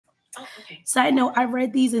Oh, okay. Side note, I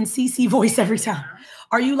read these in CC voice every time.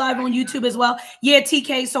 Are you live on YouTube as well? Yeah,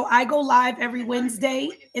 TK. So I go live every Wednesday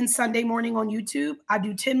and Sunday morning on YouTube. I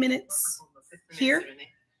do 10 minutes here.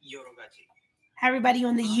 Everybody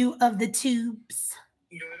on the U of the tubes.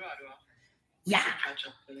 Yeah.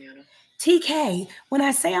 TK, when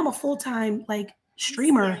I say I'm a full-time like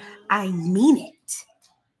streamer, I mean it.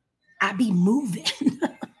 I be moving.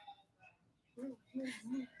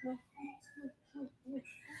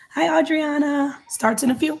 Hi, Adriana. Starts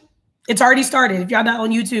in a few. It's already started. If y'all not on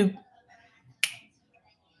YouTube,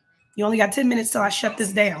 you only got 10 minutes till I shut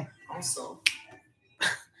this down. Also,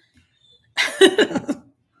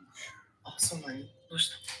 man.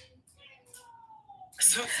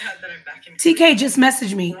 So sad that I'm back in TK, just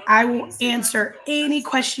message me. I will answer any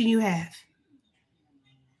question you have.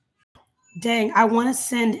 Dang, I want to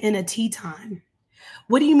send in a tea time.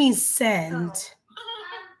 What do you mean send?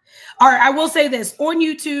 All right, I will say this. On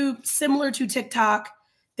YouTube, similar to TikTok,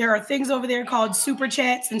 there are things over there called super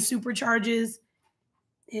chats and super charges.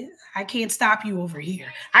 I can't stop you over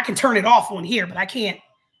here. I can turn it off on here, but I can't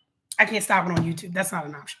stop it on YouTube. That's not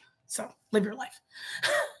an option. So live your life.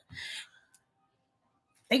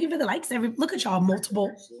 Thank you for the likes. Look at y'all, multiple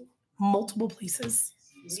places.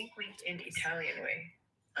 Wink, wink in Italian way.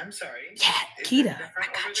 I'm sorry. Yeah, Kita, I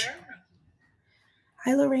got you.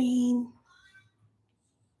 Hi, Lorraine.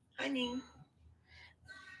 Honey.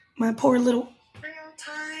 My poor little Real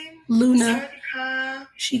time. Luna.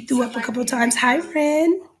 She threw up a couple of times. Hi,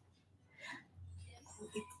 Ren.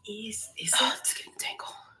 It is. Is oh, it? It's getting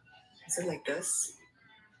tangled. Is it like this?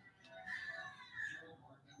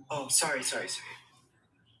 Oh, sorry.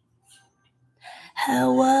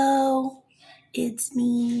 Hello, it's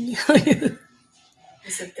me.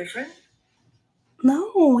 Is it different?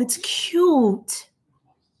 No, it's cute.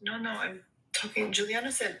 No, I'm talking.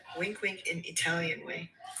 Juliana said wink, wink in Italian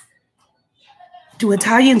way. Do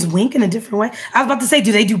Italians wink in a different way? I was about to say,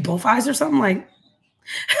 do they do both eyes or something? Like,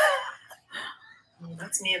 well,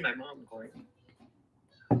 that's me and my mom going.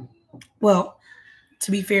 Well,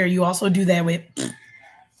 to be fair, you also do that with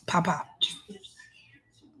pop pop.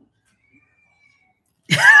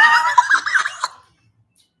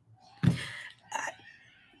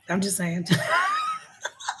 I'm just saying.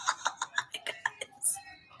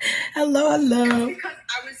 Hello. Because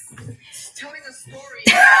I was telling a story.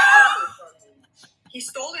 He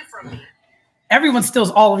stole it from me. Everyone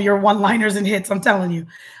steals all of your one-liners and hits, I'm telling you.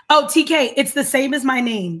 Oh, TK, it's the same as my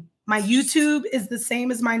name. My YouTube is the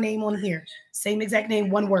same as my name on here. Same exact name,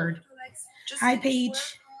 one word. Hi, Paige.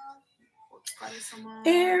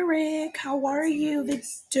 Eric, how are you?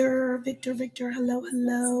 Victor,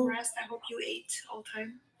 hello. Rest. I hope you ate all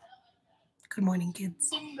time. Good morning,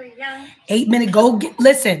 kids. 8 minute, go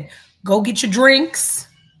get your drinks.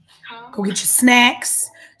 Go get your snacks.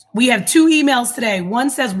 We have 2 emails today. One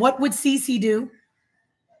says, what would Cece do?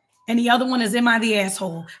 And the other one is, am I the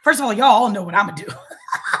asshole? First of all, y'all all know what I'm going to do.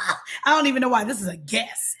 I don't even know why this is a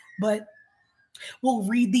guess, but we'll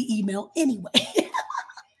read the email anyway.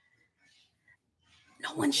 No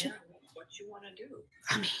one should. What you want to do?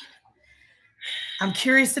 I mean, I'm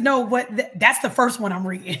curious to know what that's the first one I'm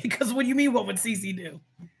reading. Because what do you mean, what would Cece do?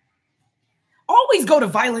 Always go to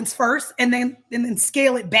violence first and then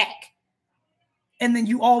scale it back. And then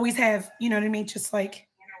you always have, you know what I mean? Just like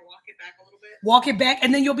walk it back a little bit. Walk it back.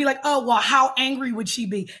 And then you'll be like, oh, well, how angry would she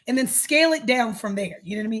be? And then scale it down from there.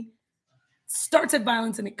 You know what I mean? Starts at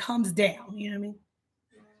violence and it comes down. You know what I mean?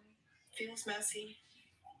 Feels messy.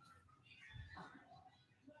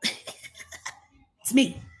 It's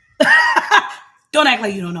me. Don't act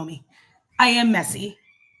like you don't know me. I am messy.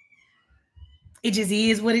 It just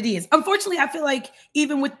is what it is. Unfortunately, I feel like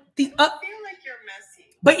even with the I feel like you're messy.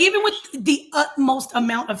 But even with the utmost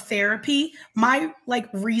amount of therapy, my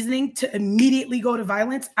reasoning to immediately go to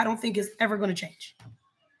violence, I don't think is ever going to change.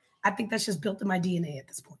 I think that's just built in my DNA at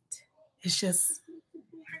this point. It's just,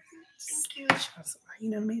 Thank you. You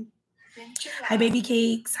know what I mean? Hi, baby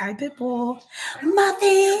cakes. Hi, Pitbull.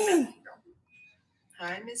 Muffin.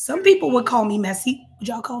 Hi, Miss. Some people would call me messy. Would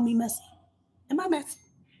y'all call me messy? Am I messy?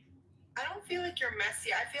 I don't feel like you're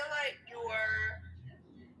messy. I feel like you're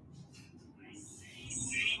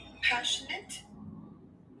passionate.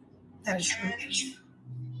 That is true.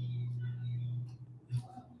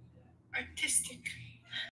 Artistic.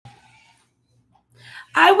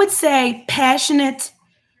 I would say passionate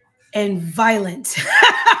and violent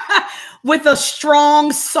with a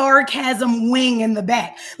strong sarcasm wing in the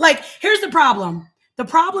back. Like, here's the problem. The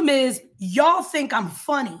problem is y'all think I'm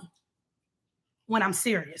funny when I'm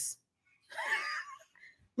serious.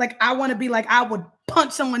 Like, I want to be like, I would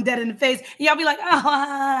punch someone dead in the face. And y'all be like,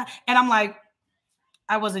 ah. And I'm like,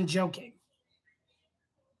 I wasn't joking.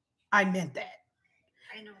 I meant that.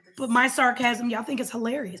 I know this. But my sarcasm, y'all think it's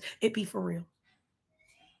hilarious. It be for real.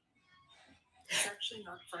 It's actually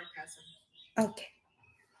not sarcasm. Okay.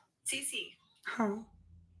 Cece. Huh?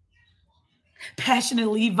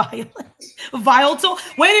 Passionately violent. Volatile?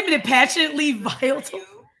 Wait a minute. Passionately volatile?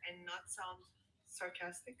 And not sound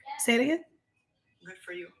sarcastic. Say it again. Good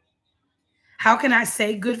for you. How can I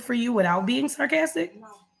say good for you without being sarcastic? No,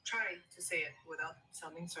 try to say it without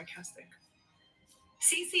sounding sarcastic.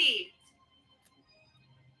 Cece,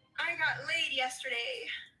 I got laid yesterday.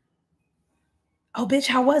 Oh, bitch,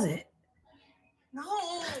 how was it? No.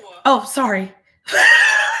 Oh, sorry. A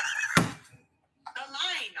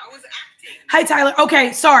line. I was acting. Hi, Tyler.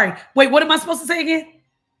 Okay, sorry. Wait, what am I supposed to say again?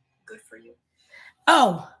 Good for you.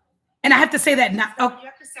 Oh, and I have to say that now. Oh. You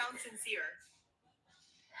have to sound sincere.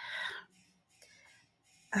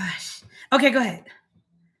 Gosh. Okay, go ahead.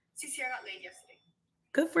 Cece, I got laid yesterday.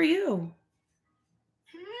 Good for you.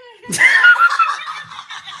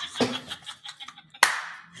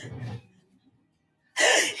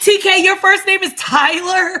 TK, your first name is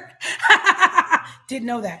Tyler? Didn't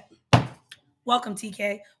know that. Welcome,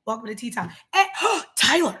 TK. Welcome to Tea Time.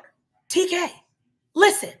 Tyler, TK,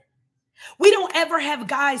 listen. We don't ever have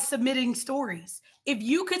guys submitting stories. If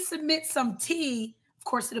you could submit some tea, of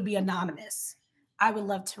course, it'll be anonymous. I would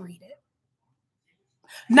love to read it.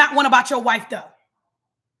 Not one about your wife, though,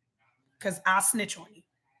 because I'll snitch on you.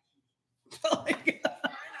 Try another one.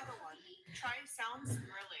 Try sounds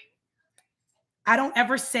thrilling. I don't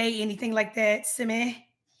ever say anything like that, Simi.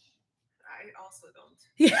 I also don't.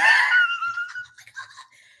 Yeah.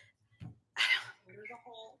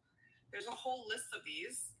 There's a whole list of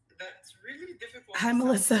these that's really difficult. Hi,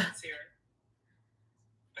 Melissa.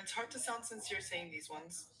 It's hard to sound sincere saying these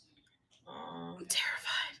ones. I'm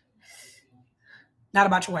terrified. Not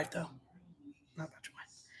about your wife, though. Not about your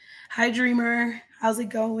wife. Hi, Dreamer. How's it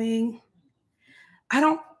going?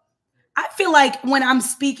 I feel like when I'm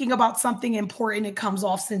speaking about something important, it comes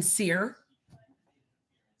off sincere.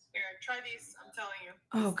 Here, try these. I'm telling you.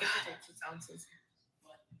 Oh, God. God. To sound sincere.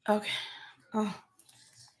 Okay. Oh,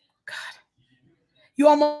 God. You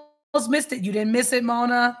almost missed it. You didn't miss it,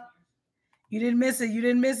 Mona. You didn't miss it. You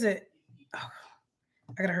didn't miss it. Oh,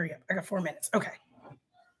 I gotta hurry up. I got 4 minutes. Okay.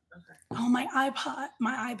 Oh, my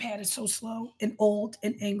iPad is so slow and old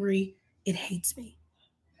and angry. It hates me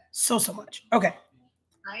so much. Okay.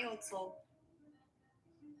 Hi, also.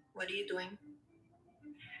 What are you doing?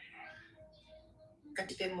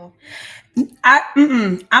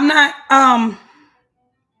 I'm not. Hi,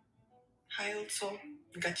 also.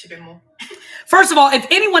 First of all, if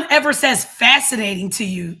anyone ever says fascinating to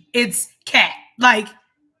you, it's cat. Like,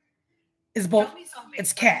 it's both.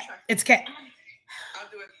 It's cat. It's cat. I'll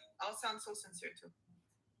do it. I'll sound so sincere too.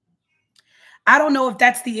 I don't know if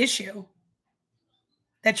that's the issue.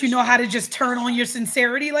 That you know how to just turn on your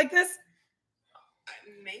sincerity like this?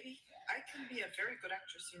 Maybe. I can be a very good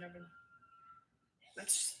actress. You never know.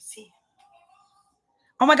 Let's see.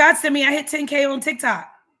 Oh my God, Simi, I hit 10K on TikTok.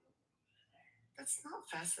 That's not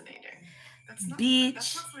fascinating. That's not. Bitch.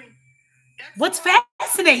 That's not like, what's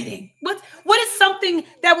fascinating? What is something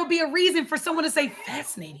that would be a reason for someone to say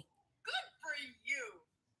fascinating? Good for you.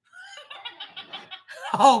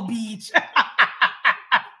 Oh, beach.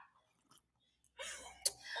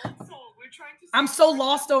 I'm so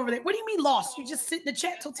lost over there. What do you mean lost? You just sit in the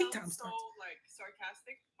chat till tea time starts. So like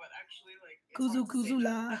sarcastic, but actually like kuzu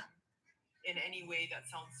la. In any way that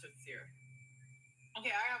sounds sincere.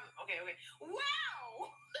 Okay, okay. Wow.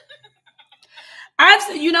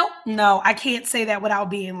 No, I can't say that without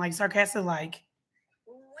being like sarcastic. Like,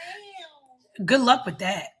 wow. Good luck with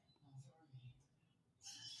that.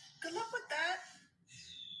 Good luck with that.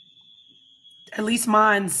 At least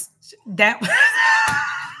mine's that.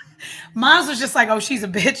 Mine was just like, oh, she's a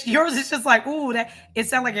bitch. Yours is just like, ooh, that it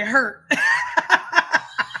sounded like it hurt.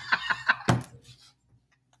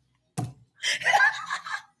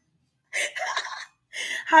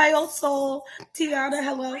 Hi, old soul. Tiana,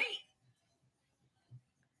 hello. Great.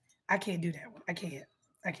 I can't do that one. I can't.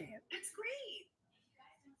 It's great.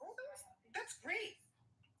 Oh, that's great.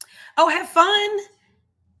 Oh, have fun.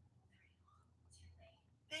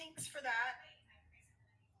 Thanks for that.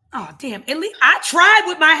 Oh, damn. At least I tried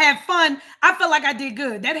with my have fun. I felt like I did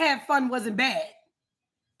good. That have fun wasn't bad.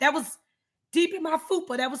 That was deep in my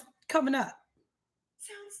fupa. That was coming up.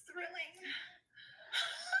 Sounds thrilling.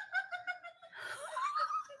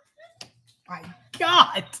 My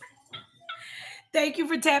God. Thank you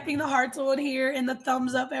for tapping the hearts on here and the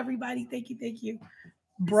thumbs up, everybody. Thank you.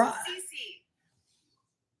 Bruh.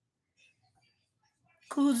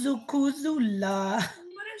 Kuzu la. What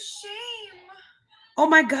a shame. Oh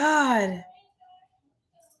my God.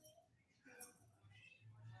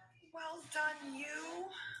 Well done, you.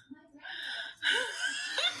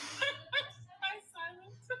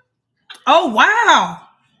 Oh, wow.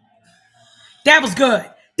 That was good.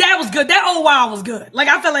 That was good. That oh wow was good. Like,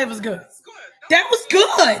 I felt like it was good. That was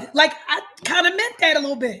good. Like, I kind of meant that a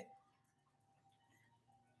little bit.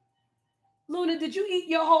 Luna, did you eat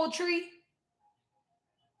your whole tree?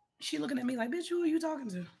 She looking at me like, bitch, who are you talking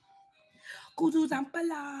to?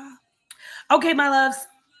 Okay, my loves.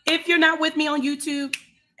 If you're not with me on YouTube,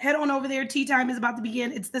 head on over there. Tea time is about to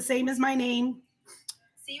begin. It's the same as my name.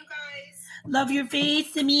 See you guys. Love your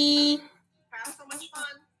face, Simi. Have so much fun.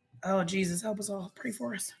 Oh, Jesus, help us all. Pray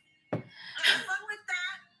for us. Have fun with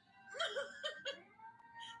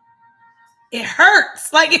that. It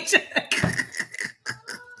hurts. Like it just...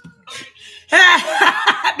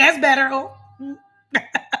 That's better. Oh.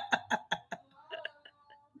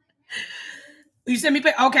 You sent me.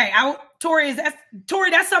 Okay, Tori,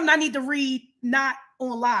 that's something I need to read, not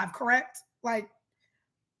on live, correct? Like,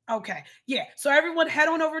 okay, yeah. So everyone, head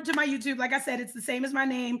on over to my YouTube. Like I said, it's the same as my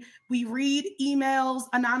name. We read emails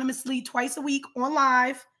anonymously twice a week on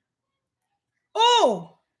live.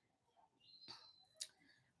 Oh,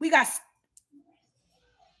 we got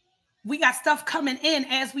stuff coming in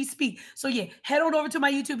as we speak. So yeah, head on over to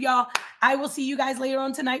my YouTube, y'all. I will see you guys later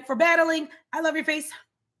on tonight for battling. I love your face.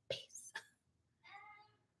 Peace.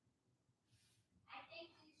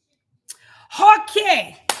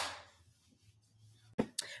 Okay.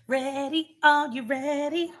 Ready? Are you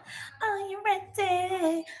ready? Are you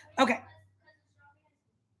ready? Okay.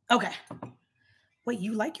 Okay. Wait,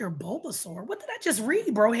 you like your Bulbasaur? What did I just read,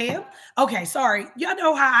 Broham? Okay, sorry. Y'all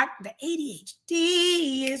know how the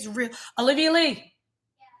ADHD is real. Olivia Lee,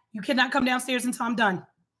 you cannot come downstairs until I'm done. Okay.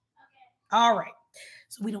 All right.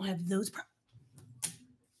 So we don't have those problems.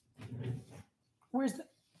 Where's the...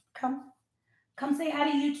 Come say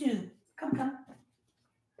hi to YouTube. Come.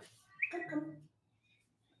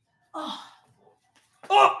 Oh,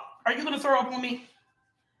 are you going to throw up on me?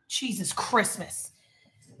 Jesus Christmas.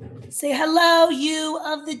 Say hello, you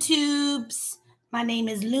of the tubes. My name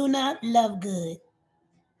is Luna Lovegood,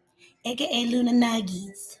 a.k.a. Luna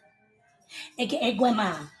Nuggies, a.k.a.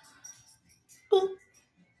 Grandma. Boop.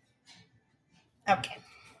 Okay.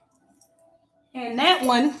 And that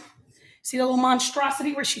one, see the little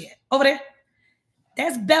monstrosity? Where's she at? Over there?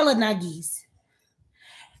 That's Bella Nuggies.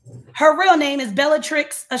 Her real name is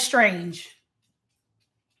Bellatrix Estrange.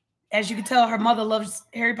 As you can tell, her mother loves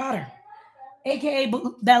Harry Potter. A.k.a.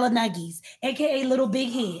 Bella Nuggies. A.k.a. Little Big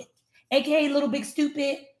Head. A.k.a. Little Big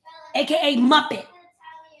Stupid. A.k.a. Muppet.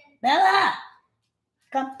 Bella!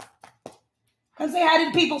 Come say hi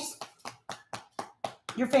to the peoples.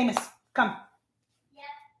 You're famous. Come.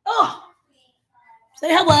 Oh! Say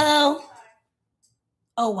hello.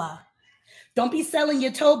 Oh, wow. Don't be selling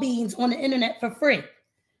your toe beans on the internet for free.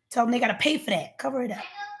 Tell them they got to pay for that. Cover it up.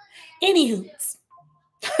 Anywho.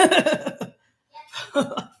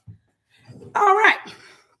 All right.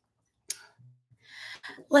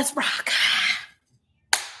 Let's rock.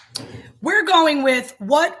 We're going with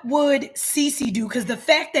what would Cece do? Because the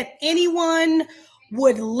fact that anyone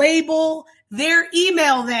would label their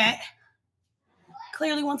email that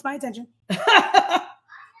clearly wants my attention.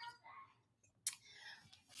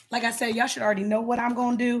 Like I said, y'all should already know what I'm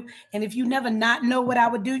going to do. And if you never not know what I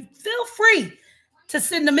would do, feel free to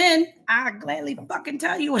send them in. I'll gladly fucking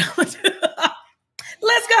tell you what I would do.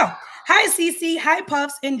 Let's go. Hi, Cece. Hi,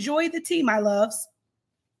 Puffs. Enjoy the tea, my loves.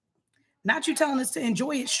 Not you telling us to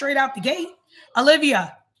enjoy it straight out the gate.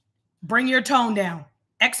 Olivia, bring your tone down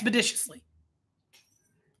expeditiously.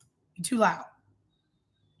 You're too loud.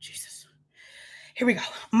 Jesus. Here we go.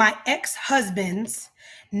 My ex-husband's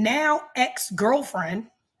now ex-girlfriend.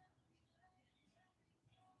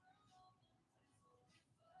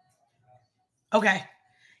 Okay,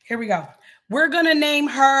 here we go. We're going to name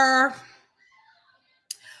her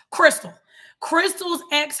Crystal. Crystal's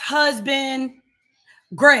ex-husband,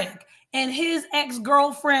 Greg, and his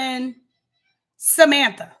ex-girlfriend,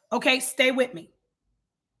 Samantha. Okay, stay with me.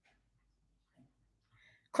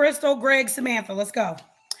 Crystal, Greg, Samantha. Let's go.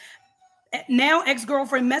 Now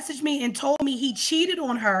ex-girlfriend messaged me and told me he cheated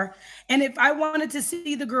on her. And if I wanted to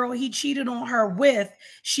see the girl he cheated on her with,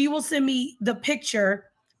 she will send me the picture.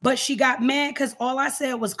 But she got mad because all I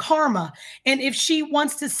said was karma. And if she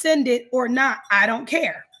wants to send it or not, I don't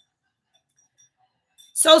care.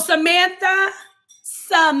 So Samantha,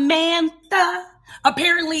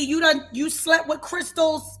 apparently you slept with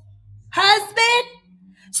Crystal's husband.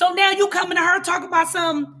 So now you coming to her talking about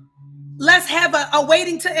some, let's have a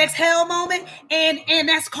waiting to exhale moment. And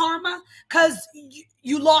that's karma because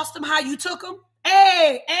you lost him how you took him.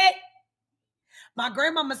 Hey, hey. My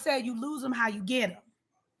grandmama said you lose them how you get them.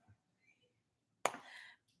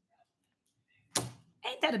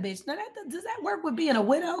 Ain't that a bitch? Now, does that work with being a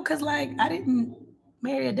widow? Because, like, I didn't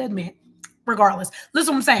marry a dead man. Regardless.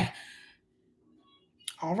 Listen what I'm saying.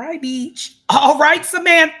 All right, Beach. All right,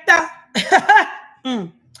 Samantha.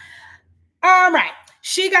 All right.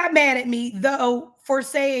 She got mad at me, though, for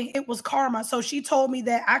saying it was karma. So she told me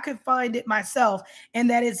that I could find it myself and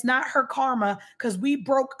that it's not her karma because we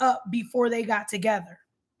broke up before they got together.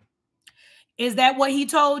 Is that what he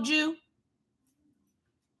told you?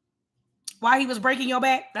 Why he was breaking your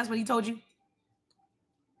back? That's what he told you?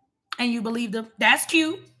 And you believed him? That's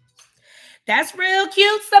cute. That's real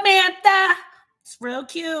cute, Samantha. It's real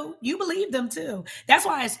cute. You believed him, too. That's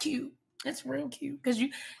why it's cute. It's real cute. Because you,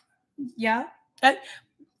 yeah.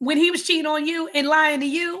 When he was cheating on you and lying to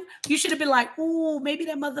you, you should have been like, ooh, maybe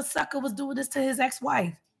that mother sucker was doing this to his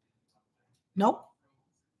ex-wife. Nope.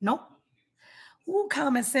 Nope. Ooh,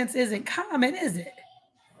 common sense isn't common, is it?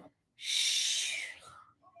 Shh.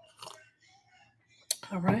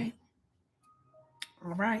 All right.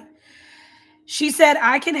 All right. She said,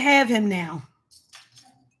 I can have him now.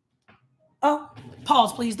 Oh,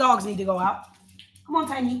 pause, please. Dogs need to go out. Come on,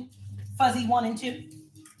 Tiny. Fuzzy 1 and 2.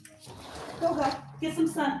 Go. Get some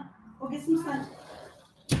sun. Go get some sun.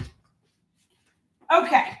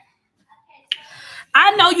 Okay.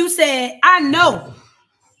 I know you said, I know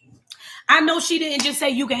she didn't just say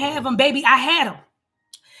you can have him, baby. I had him.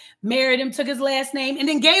 Married him, took his last name, and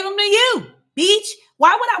then gave him to you, Beach.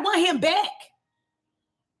 Why would I want him back?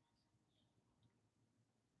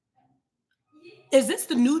 Is this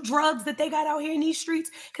the new drugs that they got out here in these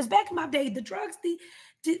streets? Because back in my day, the drugs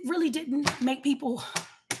really didn't make people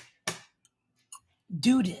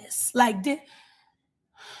do this. Like,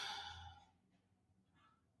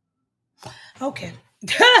 okay.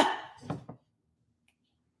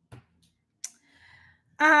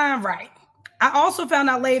 All right. I also found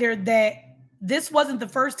out later that this wasn't the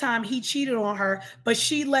first time he cheated on her, but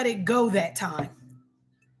she let it go that time.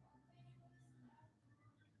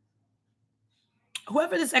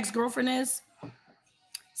 Whoever this ex-girlfriend is,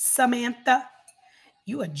 Samantha,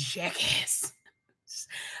 you a jackass.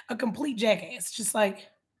 A complete jackass. Just like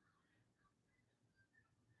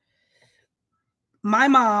my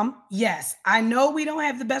mom, yes, I know we don't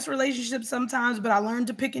have the best relationship sometimes, but I learned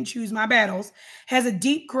to pick and choose my battles, has a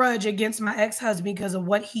deep grudge against my ex-husband because of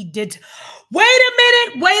what he did. Wait a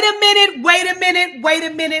minute.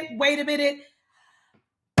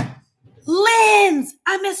 Lens,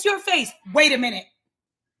 I miss your face. Wait a minute.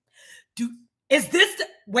 Is this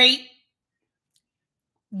wait.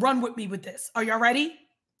 Run with me with this. Are y'all ready?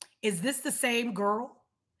 Is this the same girl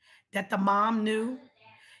that the mom knew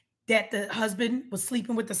that the husband was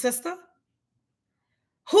sleeping with the sister?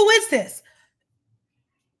 Who is this?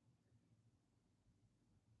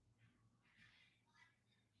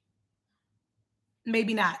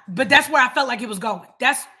 Maybe not. But that's where I felt like it was going.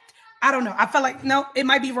 I don't know. I felt like, no, it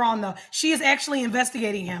might be wrong though. She is actually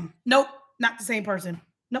investigating him. Nope, not the same person.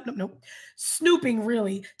 Nope. Snooping,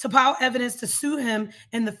 really, to pile evidence to sue him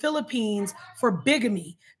in the Philippines for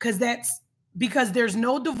bigamy, because there's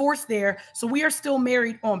no divorce there, so we are still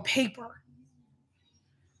married on paper.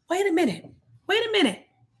 Wait a minute.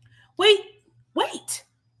 Wait.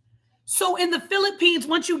 So in the Philippines,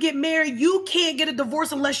 once you get married, you can't get a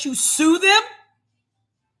divorce unless you sue them?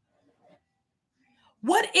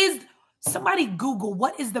 Somebody Google,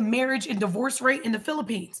 what is the marriage and divorce rate in the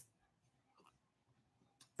Philippines?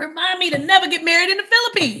 Remind me to never get married in the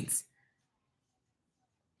Philippines.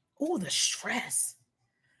 Oh, the stress.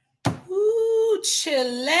 Ooh,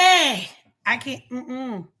 Chile. I can't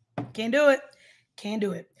do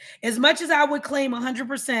it. As much as I would claim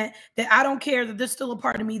 100% that I don't care that there's still a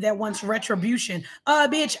part of me that wants retribution.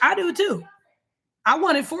 Bitch, I do too. I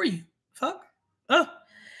want it for you. Fuck.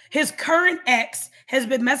 His current ex has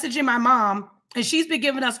been messaging my mom, and she's been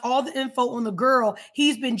giving us all the info on the girl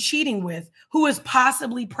he's been cheating with, who is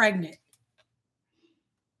possibly pregnant.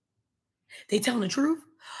 They telling the truth?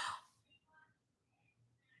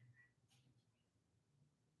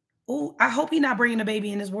 Oh, I hope he's not bringing a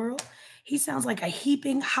baby in this world. He sounds like a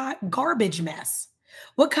heaping hot garbage mess.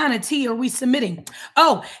 What kind of tea are we submitting?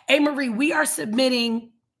 Oh, hey, Marie, we are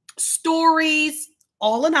submitting stories,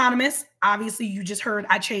 all anonymous. Obviously, you just heard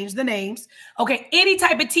I changed the names. Okay, any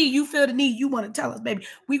type of tea you feel the need, you want to tell us, baby.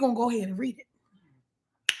 We're going to go ahead and read it.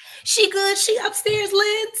 She good. She upstairs,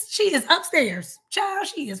 Liz. She is upstairs. Child,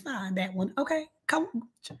 she is fine, that one. Okay, come on.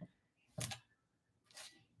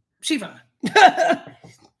 She fine.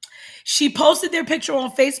 She posted their picture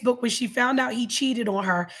on Facebook when she found out he cheated on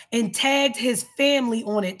her and tagged his family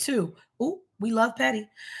on it too. Ooh, We love petty.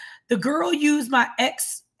 The girl used my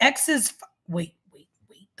ex's. Wait.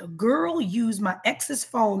 The girl used my ex's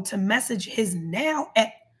phone to message his now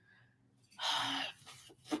ex.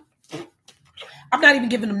 I'm not even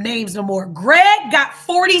giving them names no more. Greg got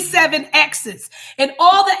 47 exes, and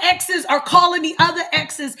all the exes are calling the other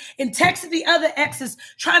exes and texting the other exes,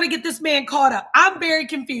 trying to get this man caught up. I'm very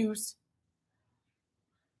confused.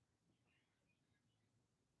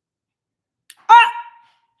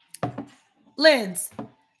 Linz.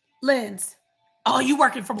 Oh, you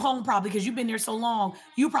working from home probably because you've been there so long.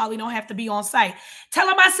 You probably don't have to be on site. Tell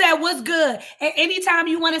him I said what's good. And anytime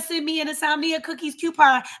you want to send me an Insomnia Cookies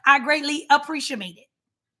coupon, I greatly appreciate it.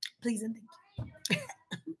 Please and thank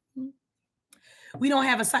you. We don't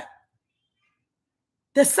have a site.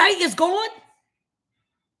 The site is gone?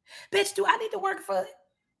 Bitch, do I need to work for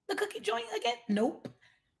the cookie joint again? Nope.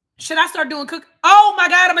 Should I start doing cookie? Oh my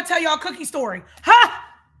God, I'm going to tell y'all a cookie story.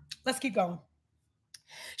 Ha! Let's keep going.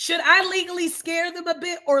 Should I legally scare them a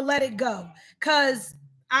bit or let it go? Because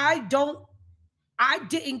I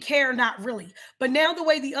didn't care, not really. But now the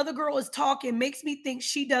way the other girl is talking makes me think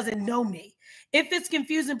she doesn't know me. If it's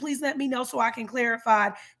confusing, please let me know so I can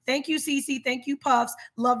clarify. Thank you, Cece. Thank you, Puffs.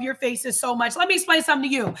 Love your faces so much. Let me explain something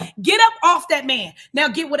to you. Get up off that man. Now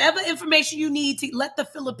get whatever information you need to let the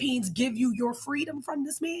Philippines give you your freedom from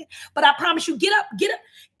this man. But I promise you, get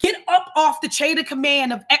up off the chain of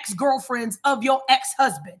command of ex-girlfriends of your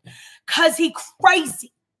ex-husband. Because he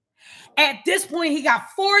crazy. At this point, he got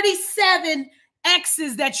 47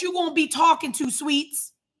 exes that you won't be talking to,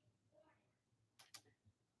 sweets.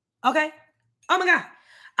 Okay? Oh my God.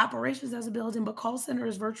 Operations as a building, but call center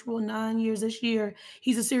is virtual 9 years this year.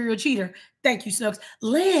 He's a serial cheater. Thank you, Snooks.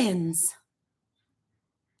 Linz.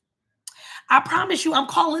 I promise you, I'm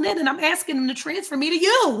calling in and I'm asking him to transfer me to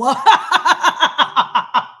you.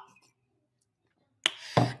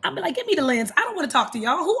 I'm like, give me the Linz. I don't want to talk to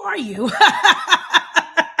y'all. Who are you?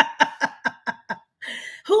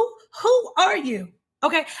 Who are you?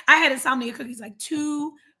 Okay, I had Insomnia Cookies like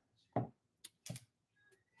 2.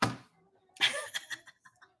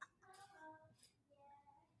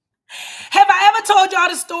 Have I ever told y'all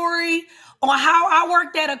the story on how I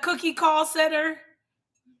worked at a cookie call center?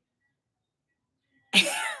 Linz,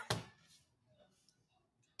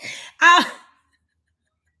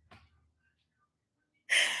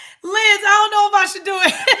 I don't know if I should do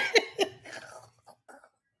it.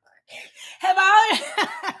 Have I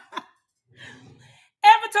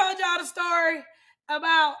ever told y'all the story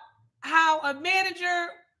about how a manager,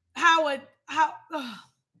 how a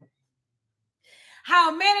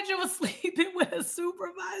manager was sleeping with a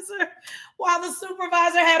supervisor while the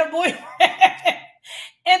supervisor had a boyfriend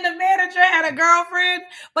and the manager had a girlfriend,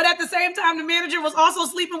 but at the same time, the manager was also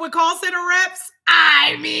sleeping with call center reps?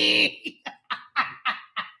 I mean,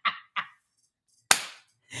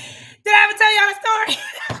 did I ever tell y'all the story?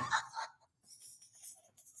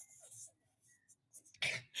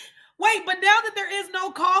 Wait, but now that there is no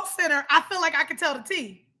call center, I feel like I can tell the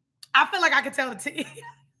tea.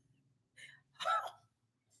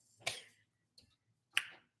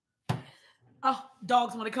 Oh,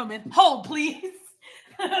 dogs want to come in. Hold, please.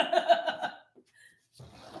 Come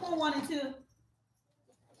on, 1 and 2.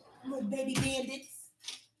 Little baby bandits.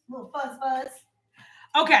 Little fuzz.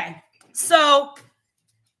 Okay, so,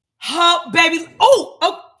 baby.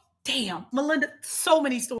 Oh, damn. Melinda, so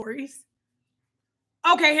many stories.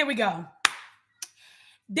 Okay, here we go.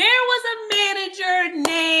 There was a manager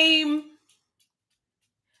named,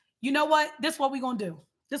 you know what? This is what we're going to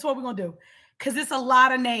do. Because it's a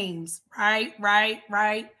lot of names, right?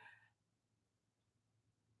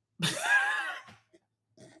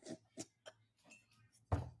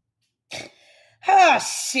 Oh,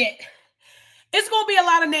 shit. It's going to be a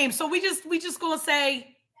lot of names. So we just going to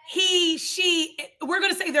say he, she, we're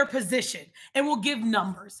going to say their position and we'll give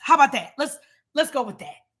numbers. How about that? Let's go with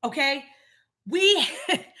that. Okay. We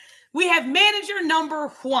have manager number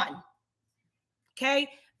 1. Okay.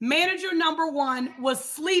 Manager number 1 was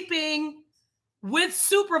sleeping with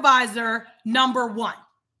supervisor number 1.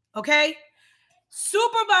 Okay.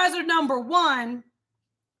 Supervisor number 1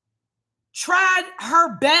 tried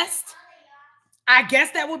her best. I guess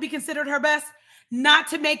that would be considered her best, not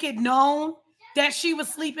to make it known that she was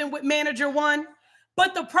sleeping with manager 1.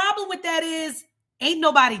 But the problem with that is ain't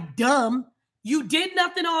nobody dumb. You did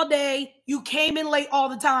nothing all day. You came in late all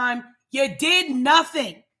the time. You did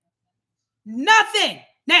nothing.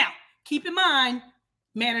 Now, keep in mind,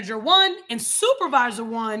 manager 1 and supervisor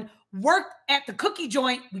 1 worked at the cookie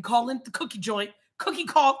joint. We call it the cookie joint. Cookie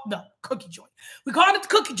joint. We call it the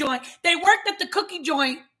cookie joint. They worked at the cookie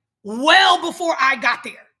joint well before I got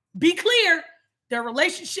there. Be clear, their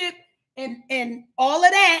relationship and all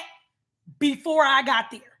of that before I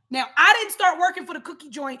got there. Now, I didn't start working for the cookie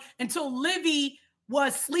joint until Livy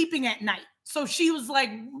was sleeping at night. So she was like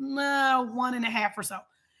 1.5 or so.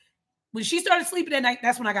 When she started sleeping at night,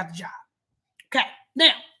 that's when I got the job. Okay.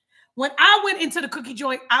 Now, when I went into the cookie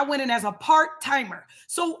joint, I went in as a part-timer.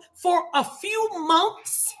 So for a few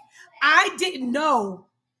months, I didn't know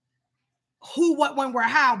who, what, when, where,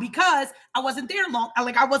 how, because I wasn't there long.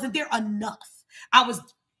 I wasn't there enough. I was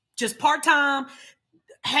just part-time,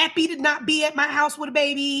 happy to not be at my house with a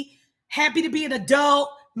baby, happy to be an adult,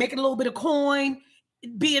 making a little bit of coin,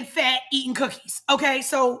 being fat, eating cookies. Okay,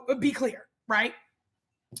 so be clear, right?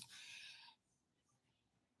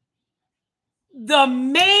 The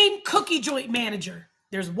main cookie joint manager,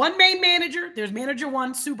 there's one main manager, there's manager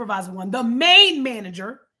one, supervisor one. The main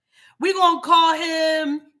manager, we're going to call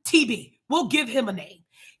him TB. We'll give him a name.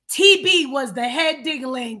 TB was the head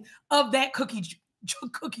dingling of that cookie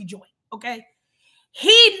joint, okay?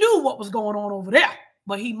 He knew what was going on over there,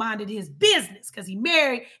 but he minded his business because he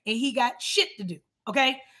married and he got shit to do,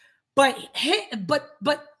 okay? But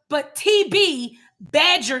TB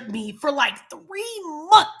badgered me for like 3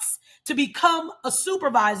 months to become a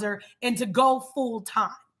supervisor and to go full time.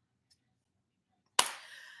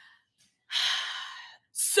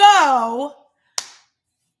 So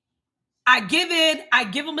I give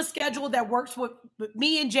him a schedule that works with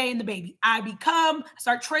me and Jay and the baby. I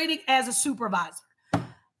start training as a supervisor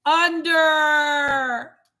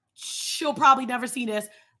under, she'll probably never see this,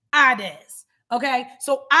 Inez. Okay,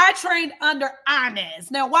 so I trained under Inez.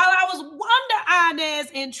 Now, while I was under Inez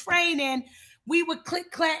in training, we would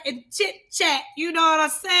click-clack and chit-chat, you know what I'm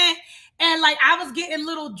saying? And like I was getting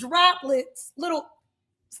little droplets,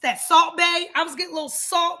 it's that Salt Bay. I was getting little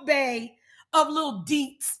Salt Bay of little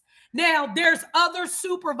deets. Now, there's other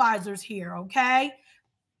supervisors here, okay?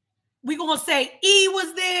 We're going to say E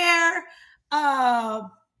was there.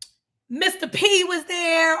 Mr. P was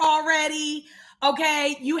there already.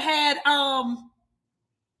 Okay, you had, I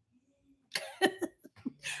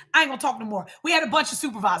ain't going to talk no more. We had a bunch of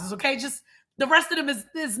supervisors, okay? Just the rest of them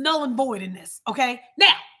is null and void in this, okay?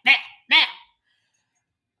 Now.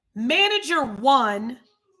 Manager one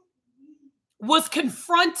was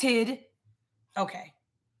confronted, okay.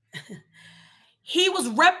 He was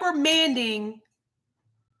reprimanding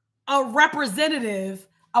a representative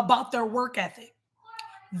about their work ethic.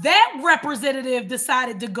 That representative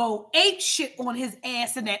decided to go ape shit on his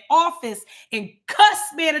ass in that office and cuss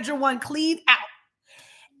manager one clean out.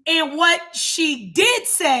 And what she did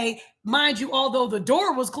say, mind you, although the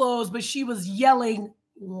door was closed, but she was yelling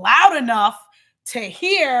loud enough to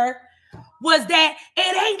hear, was that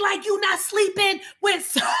it ain't like you not sleeping with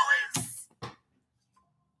so-and-so.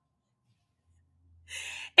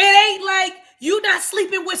 It ain't like you not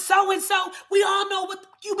sleeping with so-and-so. We all know what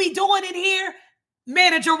you be doing in here,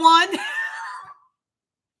 manager one.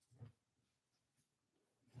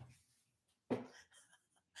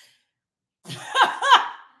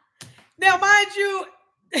 Now, mind you,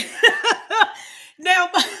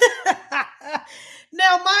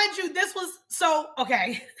 this was so,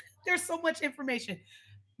 okay, there's so much information.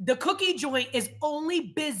 The cookie joint is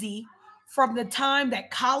only busy from the time that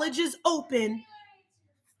colleges open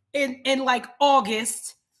in like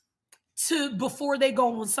August to before they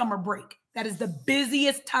go on summer break. That is the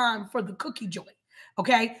busiest time for the cookie joint,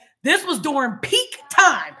 okay? This was during peak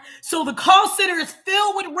time. So the call center is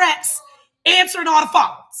filled with reps answering all the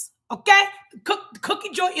phones. Okay, the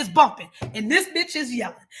cookie joint is bumping, and this bitch is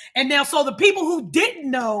yelling. And now, so the people who didn't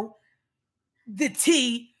know the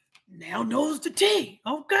T now knows the T.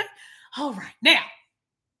 Okay, all right. Now,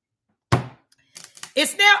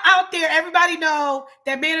 it's now out there. Everybody know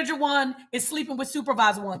that manager one is sleeping with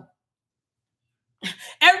supervisor one.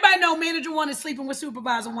 Everybody know manager one is sleeping with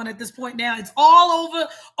supervisor one at this point. Now it's all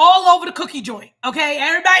over the cookie joint. Okay,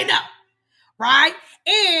 everybody know. Right?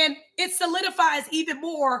 And it solidifies even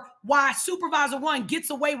more why supervisor one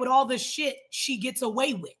gets away with all the shit she gets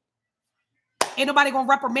away with. Ain't nobody gonna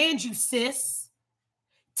reprimand you, sis.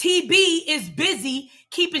 TB is busy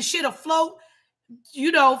keeping shit afloat,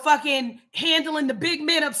 you know, fucking handling the big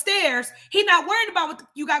men upstairs. He not worried about what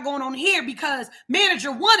you got going on here because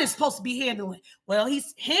manager one is supposed to be handling. Well,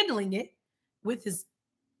 he's handling it with his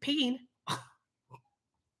peen.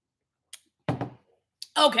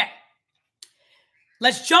 Okay.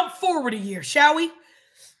 Let's jump forward a year, shall we?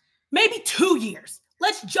 Maybe 2 years.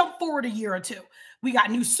 Let's jump forward a year or two. We got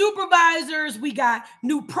new supervisors. We got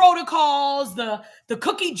new protocols. The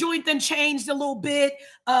cookie joint then changed a little bit.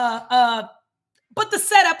 But the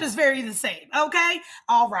setup is very the same, okay?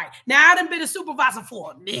 All right. Now, I done been a supervisor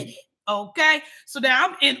for a minute, okay? So now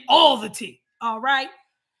I'm in all the tea, all right?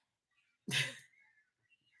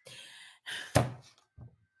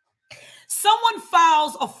 Someone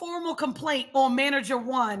files a formal complaint on manager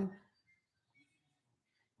one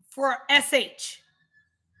for SH.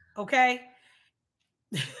 Okay?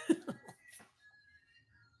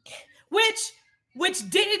 which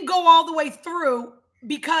didn't go all the way through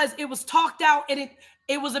because it was talked out and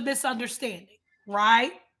it was a misunderstanding,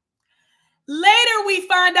 right? Later we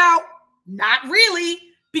find out not really,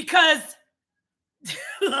 because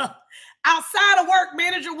outside of work,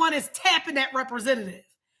 manager one is tapping that representative.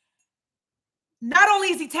 Not only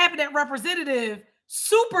is he tapping that representative,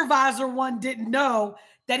 supervisor one didn't know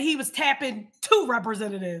that he was tapping two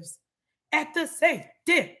representatives at the same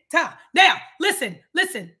time. Now, listen.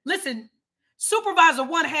 Supervisor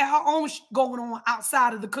one had her own going on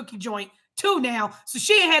outside of the cookie joint too now, so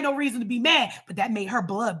she ain't had no reason to be mad, but that made her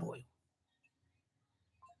blood boil.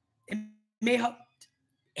 It made her.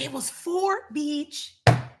 It was 4, Beach.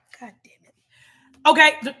 God damn it.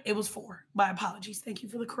 Okay, it was 4. My apologies. Thank you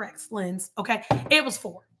for the correct lens. Okay, it was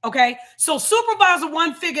 4. Okay, so supervisor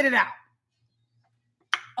one figured it out.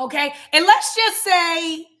 Okay, and let's just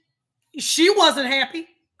say she wasn't happy.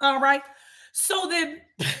 All right, so then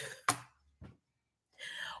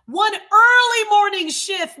one early morning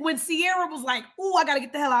shift when Sierra was like, "Oh, I got to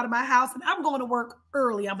get the hell out of my house and I'm going to work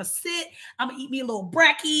early. I'm going to sit. I'm going to eat me a little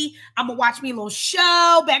brekkie. I'm going to watch me a little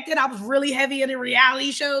show." Back then I was really heavy into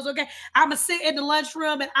reality shows, okay? I'm going to sit in the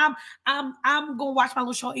lunchroom and I'm going to watch my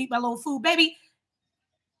little show, eat my little food. Baby,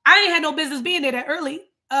 I ain't had no business being there that early.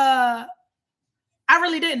 I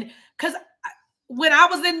really didn't, because when I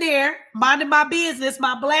was in there minding my business,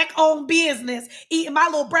 my Black-owned business, eating my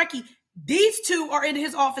little brekkie, these two are in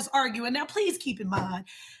his office arguing. Now, please keep in mind,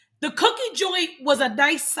 the cookie joint was a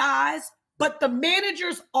nice size, but the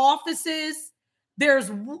manager's offices,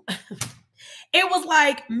 it was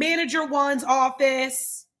like manager one's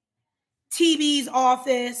office, TV's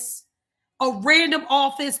office, a random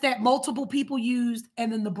office that multiple people used,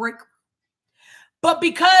 and then the break room. But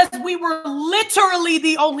because we were literally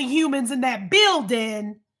the only humans in that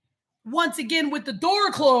building, once again with the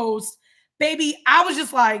door closed, baby, I was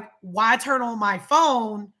just like, why turn on my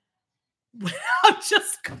phone? I'm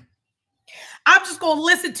just going to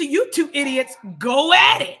listen to you two idiots go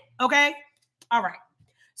at it, okay? All right.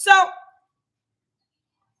 So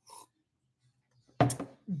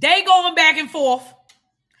they going back and forth,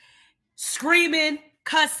 screaming,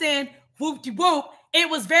 cussing, whoop-de-whoop. It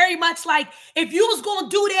was very much like, if you was going to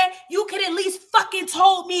do that, you could at least fucking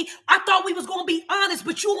told me. I thought we was going to be honest,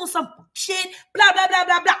 but you on some shit, blah, blah, blah,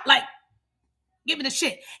 blah, blah. Like, give me the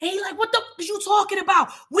shit. And he like, what the fuck is you talking about?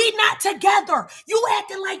 We not together. You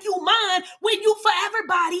acting like you mine when you for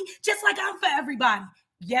everybody, just like I'm for everybody.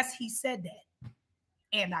 Yes, he said that.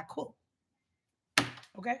 And I quote.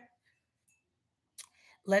 Okay.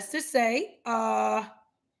 Let's just say,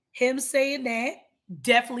 him saying that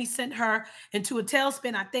definitely sent her into a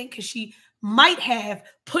tailspin, I think, because she might have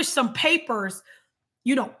pushed some papers,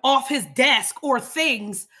 off his desk or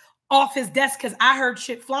things off his desk, because I heard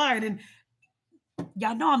shit flying, and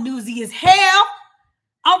y'all know I'm newsy as hell.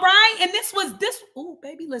 All right. And oh,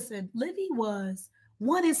 baby, listen, Livy was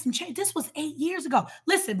one in some change. This was 8 years ago.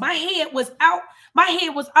 Listen, my head was out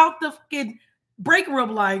the fucking break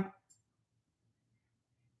room, like,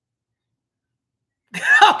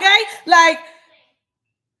 okay, like,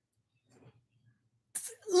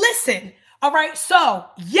 listen. All right. So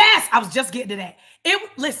yes, I was just getting to that.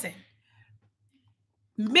 Listen,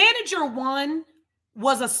 manager one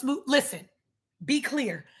was a smooth, listen, be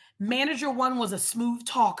clear. Manager one was a smooth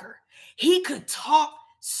talker. He could talk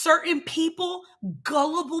certain people,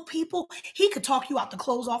 gullible people. He could talk you out the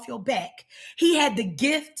clothes off your back. He had the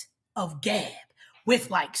gift of gab with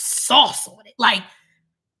like sauce on it. Like,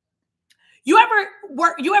 you ever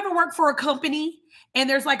work for a company and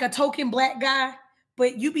there's like a token black guy,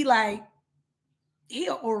 but you be like, he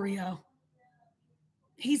an Oreo.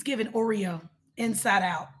 He's giving Oreo inside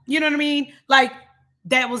out. You know what I mean? Like,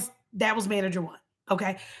 that was manager one.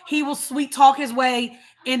 Okay. He will sweet talk his way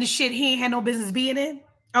into shit he ain't had no business being in.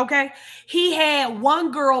 Okay. He had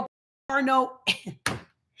one girl note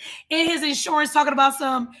in his insurance talking about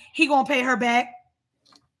he gonna pay her back.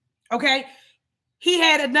 Okay. He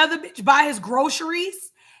had another bitch buy his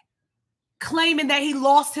groceries, claiming that he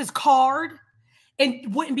lost his card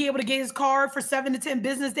and wouldn't be able to get his card for 7 to 10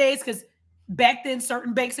 business days, because back then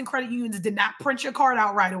certain banks and credit unions did not print your card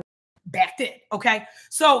out right away. Back then, okay?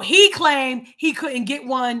 So he claimed he couldn't get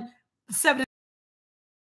one 7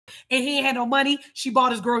 and he ain't had no money. She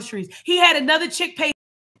bought his groceries. He had another chick pay.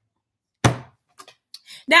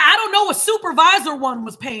 Now, I don't know what supervisor one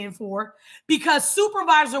was paying for, because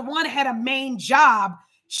supervisor one had a main job.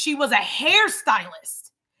 She was a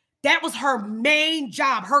hairstylist. That was her main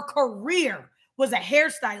job. Her career was a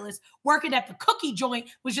hairstylist. Working at the cookie joint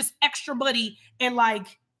was just extra money and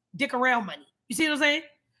like dick around money. You see what I'm saying?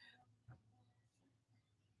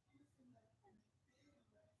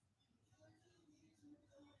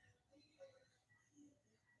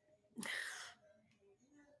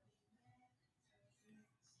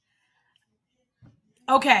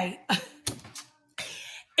 Okay.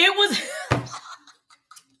 It was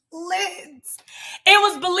Liz. It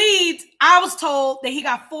was believed, I was told, that he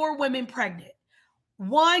got 4 women pregnant.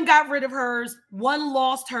 1 got rid of hers, 1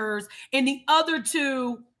 lost hers, and the other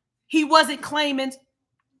 2, he wasn't claiming.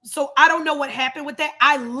 So I don't know what happened with that.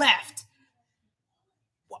 I left.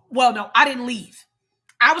 Well, no, I didn't leave.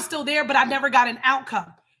 I was still there, but I never got an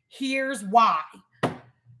outcome. Here's why.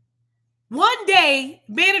 One day,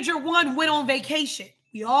 manager 1 went on vacation.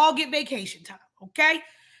 We all get vacation time, okay?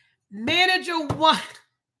 Manager 1.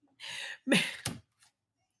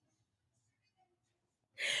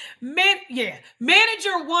 Manager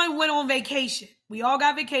 1 went on vacation. We all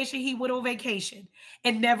got vacation. He went on vacation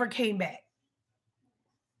and never came back.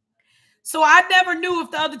 So I never knew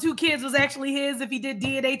if the other 2 kids was actually his, if he did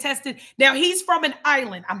DNA testing. Now, he's from an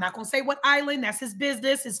island. I'm not going to say what island. That's his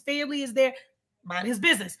business. His family is there. Mind his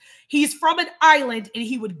business. He's from an island, and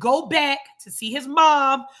he would go back to see his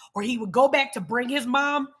mom, or he would go back to bring his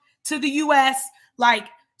mom to the U.S. Like,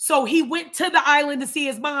 so he went to the island to see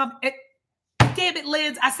his mom. And, damn it,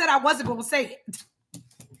 Liz, I said I wasn't going to say it.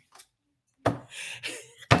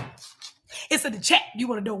 It's in the chat. You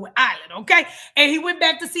want to know what island, okay? And he went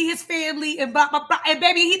back to see his family and blah, blah, blah. And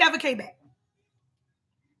baby, he never came back.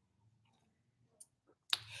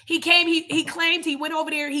 He came, he claimed he went over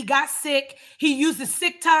there, he got sick, he used his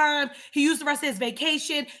sick time, he used the rest of his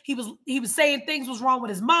vacation, he was saying things was wrong with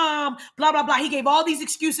his mom, blah, blah, blah. He gave all these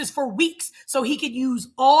excuses for weeks so he could use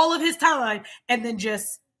all of his time and then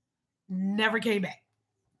just never came back.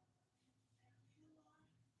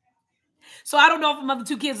 So I don't know if the other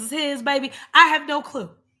 2 kids is his, baby. I have no clue.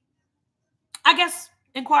 I guess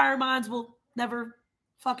inquiring minds will never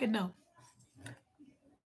fucking know.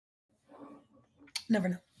 Never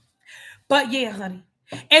know. But yeah, honey.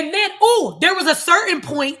 And then, there was a certain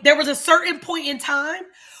point in time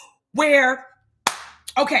where,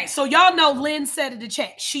 okay, so y'all know Lynn said in the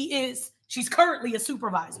chat, she's currently a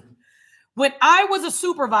supervisor. When I was a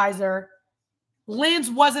supervisor, Lynn's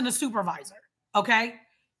wasn't a supervisor, okay?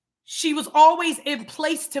 She was always in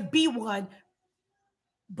place to be one,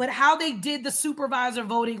 but how they did the supervisor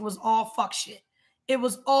voting was all fuck shit. It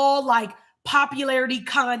was all like popularity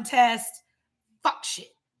contest, fuck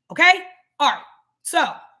shit, okay? All right,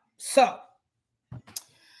 so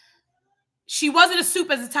she wasn't a soup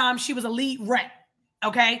at the time. She was a lead rep,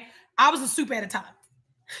 okay? I was a soup at a time.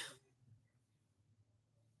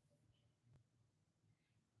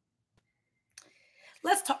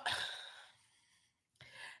 Let's talk.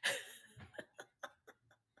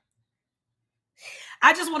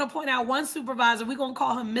 I just want to point out one supervisor. We're going to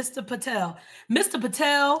call him Mr. Patel. Mr.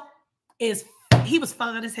 Patel he was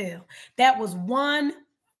fine as hell. That was one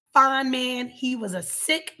fine man. He was a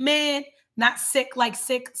sick man, not sick like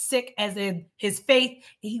sick as in his faith.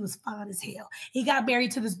 And he was fine as hell. He got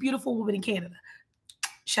married to this beautiful woman in Canada.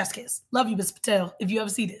 Chef's kiss. Love you, Mr. Patel, if you ever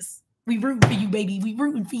see this. We rooting for you, baby. We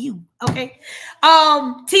rooting for you. Okay.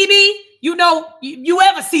 TB, you know, you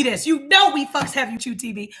ever see this, you know we fucks have you too,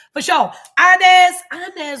 TB. For sure.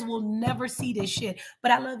 Inez will never see this shit.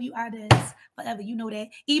 But I love you, Inez. Forever. You know that.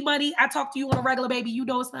 E-Money, I talk to you on a regular, baby. You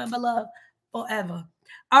know it's nothing but love. Forever.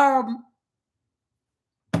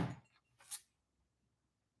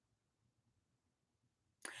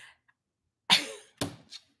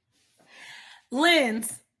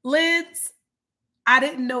 Lynn's, I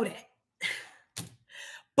didn't know that.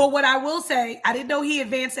 But what I will say, I didn't know he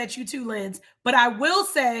advanced at you too, Lynn's. But I will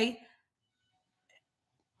say,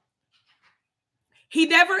 he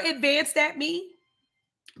never advanced at me.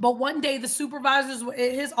 But one day the supervisors were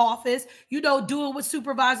in his office, you know, doing what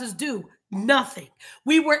supervisors do. Nothing.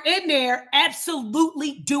 We were in there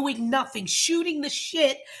absolutely doing nothing, shooting the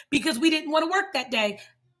shit because we didn't want to work that day.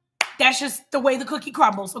 That's just the way the cookie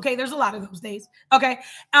crumbles. Okay. There's a lot of those days. Okay.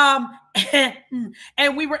 And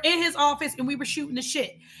we were in his office and we were shooting the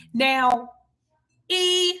shit. Now,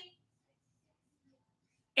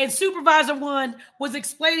 and supervisor 1 was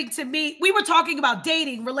explaining to me, we were talking about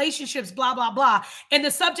dating, relationships, blah, blah, blah. And the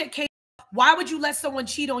subject came, why would you let someone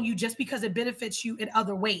cheat on you just because it benefits you in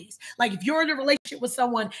other ways? Like if you're in a relationship with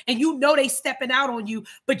someone and you know they stepping out on you,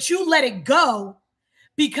 but you let it go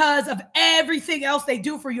because of everything else they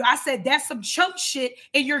do for you. I said, that's some chump shit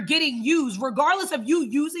and you're getting used. Regardless of you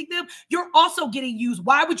using them, you're also getting used.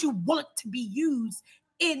 Why would you want to be used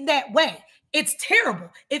in that way? It's terrible.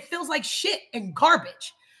 It feels like shit and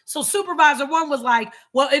garbage. So supervisor one was like,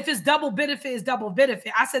 well, if it's double benefit, it's double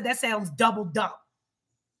benefit. I said, that sounds double dumb.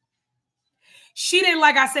 She didn't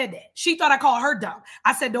like I said that. She thought I called her dumb.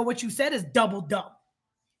 I said, no, what you said is double dumb.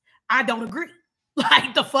 I don't agree.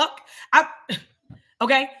 Like, the fuck?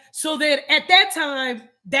 Okay? So then at that time,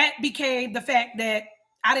 that became the fact that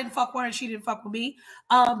I didn't fuck with her and she didn't fuck with me.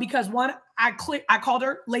 Because one, I called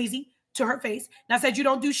her lazy to her face. And I said, you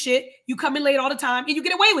don't do shit. You come in late all the time and you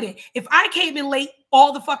get away with it. If I came in late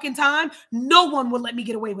all the fucking time, no one would let me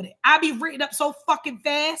get away with it. I'd be written up so fucking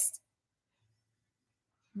fast.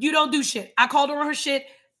 You don't do shit. I called her on her shit.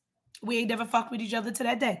 We ain't never fucked with each other to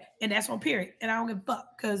that day. And that's on period. And I don't give a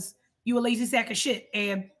fuck because you a lazy sack of shit.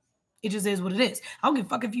 And it just is what it is. I don't give a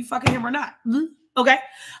fuck if you fucking him or not. Okay?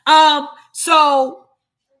 So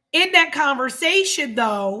in that conversation,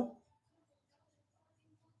 though,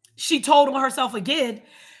 she told on herself again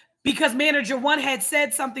because manager one had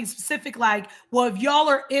said something specific like, well, if y'all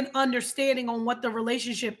are in understanding on what the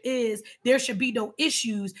relationship is, there should be no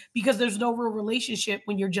issues because there's no real relationship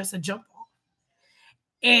when you're just a jump off.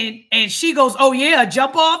 And she goes, oh yeah, a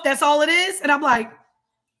jump off, that's all it is? And I'm like,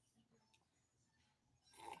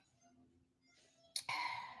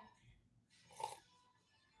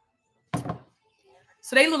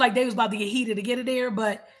 so they look like they was about to get heated to get it there,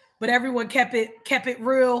 but everyone kept it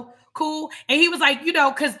real cool. And he was like, you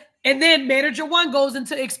know, and then manager one goes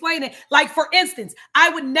into explaining, like, for instance,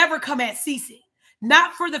 I would never come at Cece,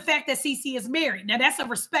 not for the fact that Cece is married. Now that's a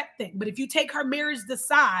respect thing, but if you take her marriage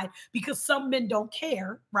aside, because some men don't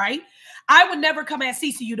care, right? I would never come at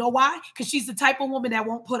Cece. You know why? Because she's the type of woman that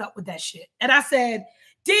won't put up with that shit. And I said,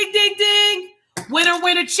 ding, ding, ding. Winner,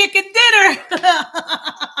 winner, chicken dinner.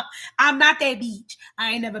 I'm not that beach.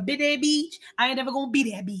 I ain't never been that beach. I ain't never gonna be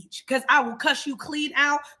that beach. Because I will cuss you clean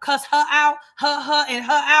out, cuss her out, her, and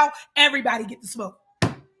her out. Everybody get the smoke.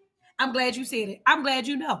 I'm glad you said it. I'm glad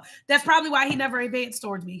you know. That's probably why he never advanced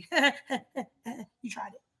towards me. You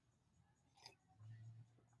tried it.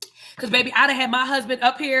 Because, baby, I'd have had my husband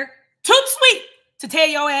up here too sweet to tear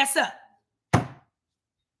your ass up.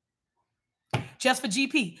 Just for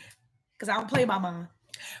GP. Because I don't play my mind.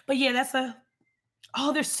 But yeah,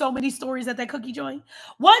 there's so many stories at that cookie joint.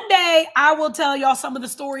 One day, I will tell y'all some of the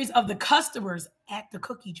stories of the customers at the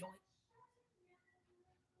cookie joint.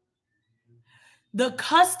 The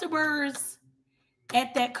customers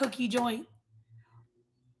at that cookie joint,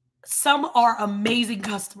 some are amazing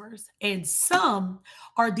customers, and some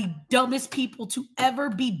are the dumbest people to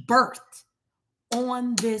ever be birthed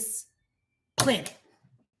on this planet.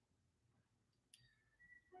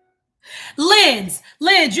 Linz,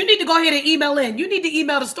 you need to go ahead and email in. You need to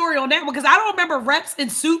email the story on that one because I don't remember Reps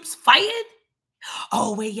and Soups fighting.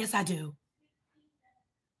 Oh, wait, yes, I do.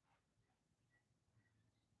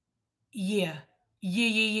 Yeah.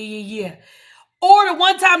 Or the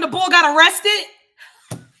one time the bull got arrested.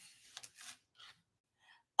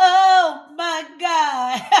 Oh, my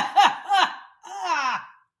God.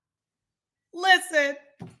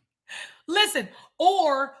 Listen.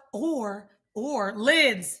 Or,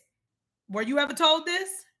 Linz, were you ever told this?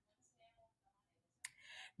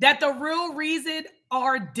 That the real reason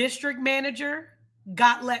our district manager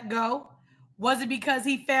got let go wasn't because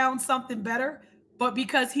he found something better, but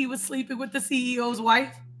because he was sleeping with the CEO's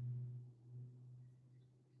wife?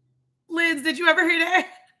 Linz, did you ever hear that?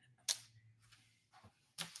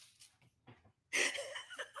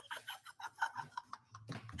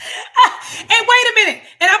 And wait a minute.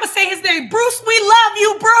 And I'm going to say his name. Bruce, we love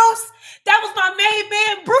you, Bruce. That was my main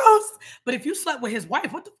man, Bruce. But if you slept with his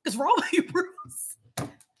wife, what the fuck is wrong with you, Bruce?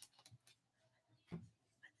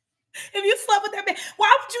 If you slept with that man,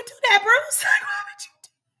 why would you do that, Bruce? Why would you do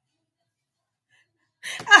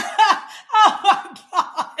Oh, my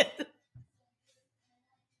God.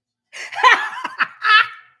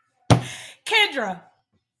 Kendra,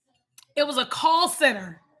 it was a call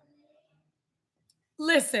center.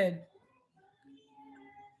 Listen.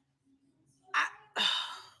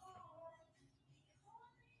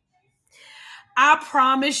 I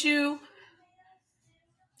promise you,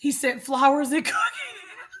 he sent flowers and cookies.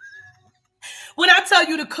 When I tell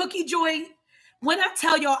you the cookie joint, when I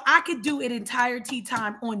tell y'all I could do an entire tea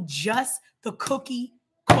time on just the cookie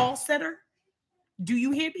call center, do you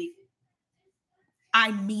hear me?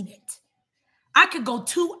 I mean it. I could go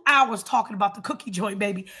 2 hours talking about the cookie joint,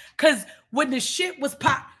 baby. Because when the shit was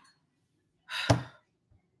pop,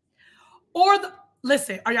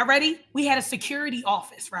 listen, are y'all ready? We had a security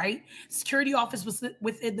office, right? Security office was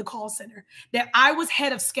within the call center. That I was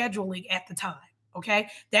head of scheduling at the time, okay?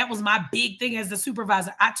 That was my big thing as the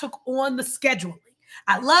supervisor. I took on the scheduling.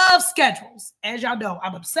 I love schedules. As y'all know,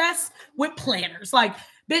 I'm obsessed with planners. Like,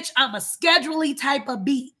 bitch, I'm a schedule-y type of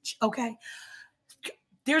beach, okay?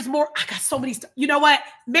 There's more. I got so many stuff. You know what?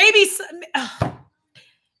 Maybe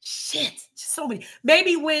shit, so many.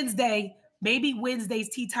 Maybe Wednesday's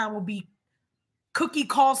tea time will be cookie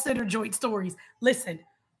call center joint stories. Listen,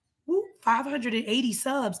 580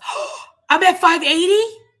 subs. I'm at 580.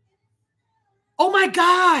 Oh my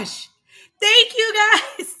gosh. Thank you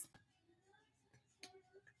guys.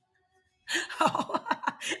 Oh,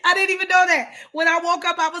 I didn't even know that. When I woke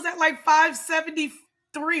up, I was at like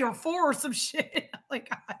 573 or 4 or some shit. Oh my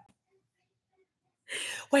God.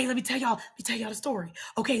 Wait, let me tell y'all the story.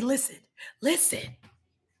 Okay, listen. Lids,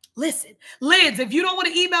 if you don't want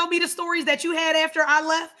to email me the stories that you had after I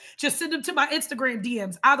left, just send them to my Instagram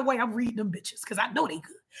DMs. Either way, I'm reading them bitches because I know they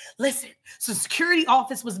good. Listen, so security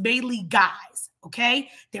office was mainly guys, okay?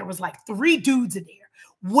 There was like 3 dudes in there.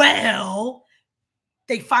 Well,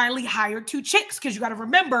 they finally hired 2 chicks because you got to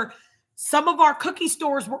remember, some of our cookie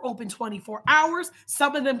stores were open 24 hours.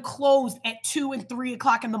 Some of them closed at 2 and 3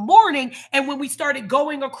 o'clock in the morning. And when we started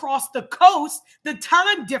going across the coast, the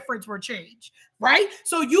time difference were changed, right?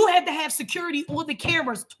 So you had to have security on the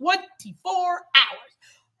cameras 24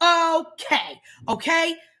 hours.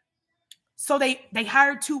 Okay. So they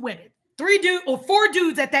hired 2 women, 4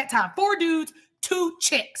 dudes at that time. 4 dudes, 2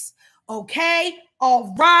 chicks. Okay.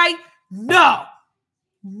 All right. No,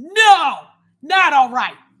 not all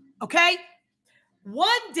right. Okay.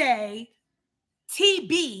 One day,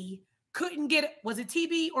 TB couldn't get, was it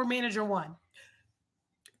TB or manager 1?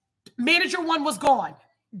 Manager 1 was gone.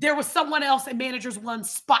 There was someone else in manager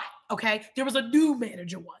 1's spot. Okay. There was a new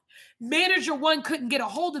manager 1. Manager 1 couldn't get a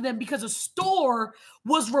hold of them because a store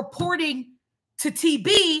was reporting to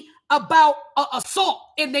TB about assault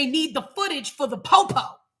and they need the footage for the popo,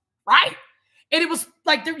 right? And it was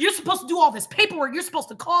like, you're supposed to do all this paperwork. You're supposed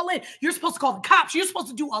to call in. You're supposed to call the cops. You're supposed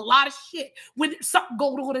to do a lot of shit when there's something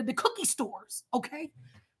going on in the cookie stores, okay?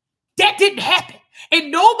 That didn't happen. And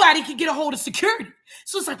nobody could get a hold of security.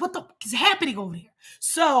 So it's like, what the fuck is happening over here?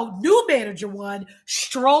 So new manager 1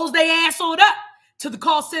 strolls their ass on up to the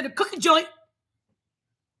call center cookie joint.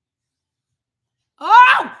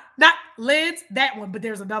 Oh, not Lids, that one, but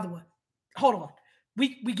there's another one. Hold on.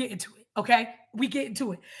 We get into it, okay? We get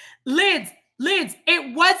into it. Lids,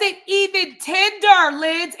 it wasn't even Tinder,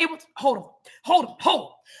 Lids. It was, hold on.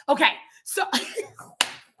 Okay, so,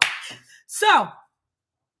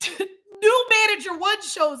 new manager 1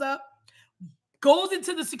 shows up, goes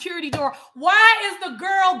into the security door. Why is the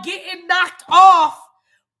girl getting knocked off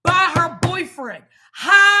by her boyfriend?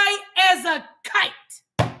 High as a kite.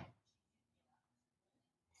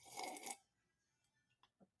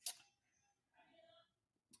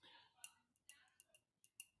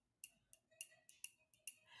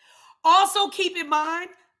 Also, keep in mind,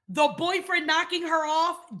 the boyfriend knocking her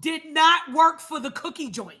off did not work for the cookie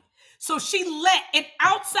joint. So she let an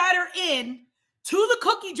outsider in to the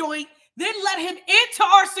cookie joint, then let him into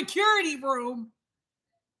our security room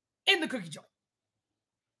in the cookie joint.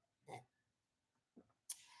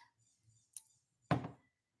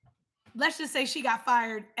 Let's just say she got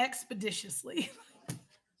fired expeditiously.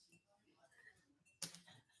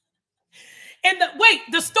 And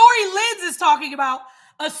the story Liz is talking about,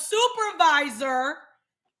 a supervisor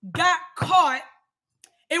got caught.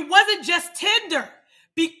 It wasn't just Tinder.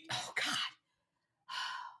 Oh, God.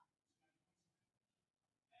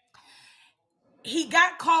 He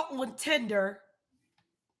got caught on Tinder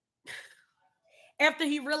after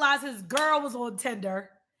he realized his girl was on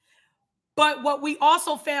Tinder. But what we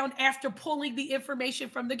also found after pulling the information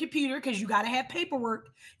from the computer, because you got to have paperwork,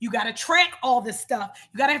 you got to track all this stuff.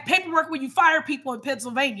 You got to have paperwork when you fire people in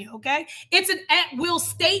Pennsylvania, okay? It's an at-will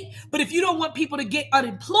state, but if you don't want people to get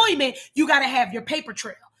unemployment, you got to have your paper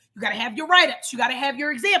trail. You got to have your write-ups. You got to have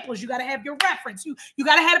your examples. You got to have your reference. You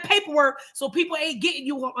got to have the paperwork so people ain't getting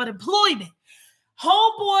you on unemployment.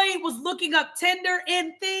 Homeboy was looking up Tinder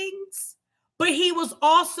and things, but he was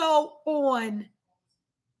also on...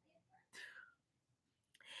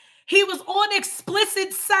 He was on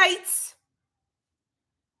explicit sites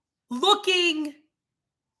looking,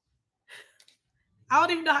 I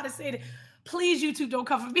don't even know how to say it. Please, YouTube, don't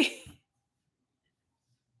come for me.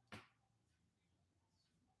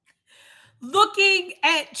 Looking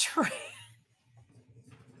at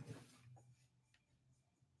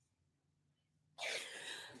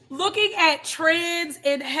trans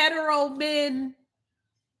and hetero men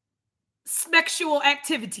sexual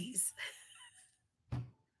activities.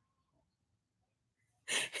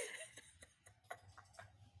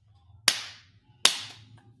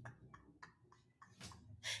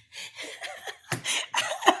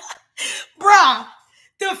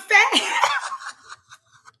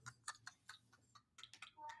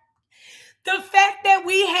 The fact that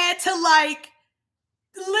we had to like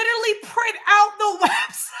literally print out the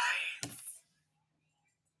websites.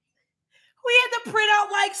 We had to print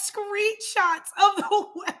out like screenshots of the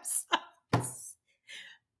websites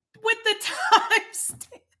with the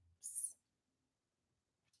timestamps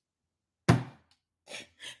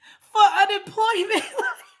for unemployment.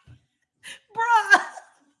 Bruh.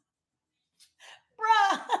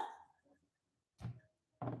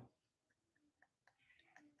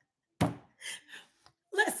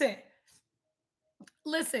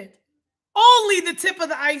 Listen. Only the tip of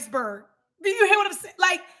the iceberg. Do you hear what I'm saying?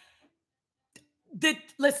 Like,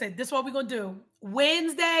 listen, this is what we're going to do.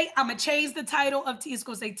 Wednesday, I'm going to change the title of Tea. It's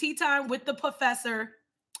going to say Tea Time with the Puffessor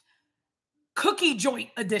Cookie Joint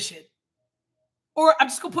Edition. Or I'm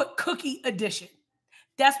just going to put Cookie Edition.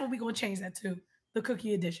 That's what we're going to change that to. The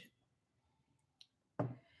Cookie Edition.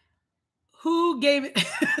 Who gave it?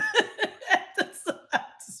 That's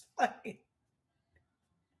funny.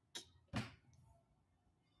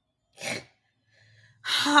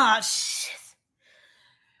 Ah, shit.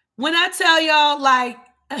 When I tell y'all, like,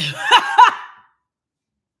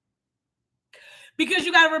 because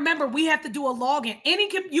you got to remember, we have to do a login.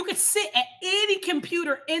 You can sit at any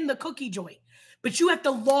computer in the cookie joint, but you have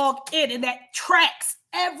to log in, and that tracks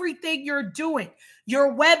everything you're doing.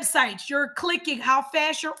 Your websites, you're clicking, how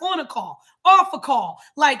fast you're on a call, off a call.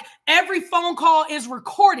 Like, every phone call is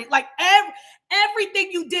recorded. Like,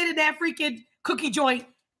 everything you did in that freaking cookie joint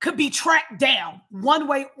could be tracked down one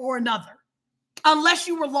way or another, unless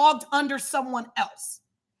you were logged under someone else.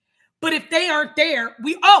 But if they aren't there,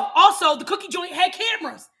 also the cookie joint had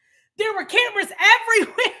cameras. There were cameras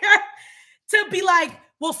everywhere to be like,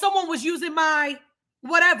 well, someone was using my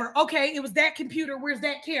whatever. Okay, it was that computer. Where's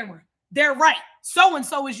that camera? They're right.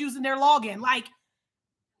 So-and-so is using their login. Like,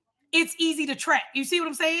 it's easy to track. You see what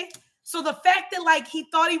I'm saying? So the fact that, like, he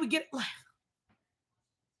thought he would get...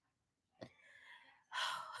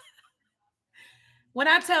 When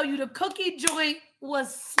I tell you the cookie joint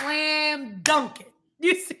was slam dunking,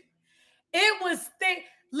 you see, it was thick.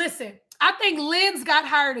 Listen, I think Lynn's got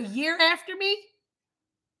hired a year after me.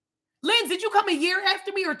 Lynn, did you come a year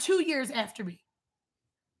after me or 2 years after me?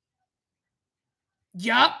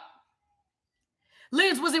 Yup.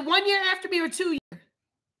 Lynn's, was it 1 year after me or 2 years?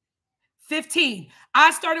 15.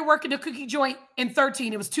 I started working the cookie joint in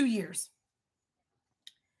 13. It was 2 years.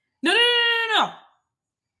 No.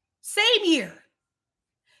 Same year.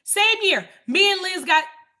 Same year. Me and Liz got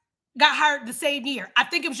hired the same year. I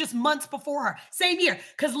think it was just months before her. Same year.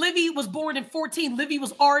 Because Livy was born in 14. Livy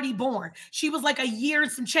was already born. She was like a year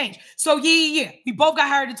and some change. So yeah. We both got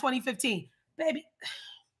hired in 2015. Baby.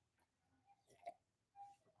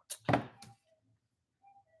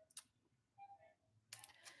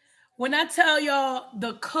 When I tell y'all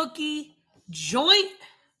the cookie joint,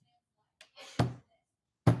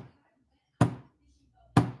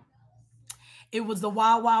 it was the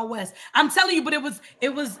Wild Wild West. I'm telling you, but it was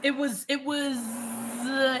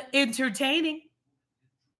entertaining.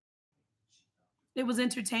 It was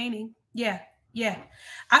entertaining. Yeah.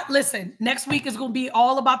 Listen, next week is going to be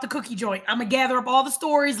all about the cookie joint. I'm going to gather up all the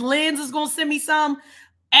stories. Lynn's is going to send me some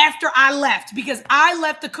after I left, because I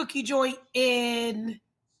left the cookie joint in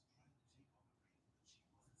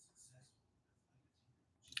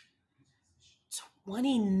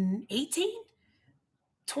 2018,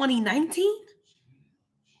 2019.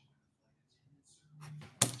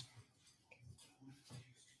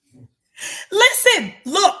 Listen,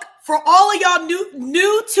 look, for all of y'all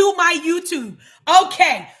new to my YouTube,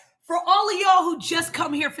 okay, for all of y'all who just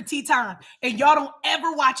come here for tea time and y'all don't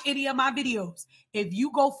ever watch any of my videos, if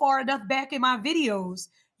you go far enough back in my videos,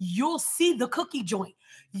 you'll see the cookie joint.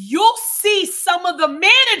 You'll see some of the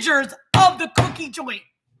managers of the cookie joint.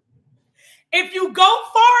 If you go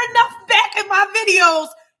far enough back in my videos,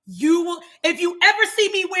 you will. If you ever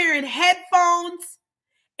see me wearing headphones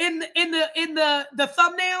in the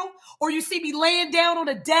thumbnail, or you see me laying down on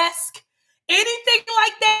a desk, anything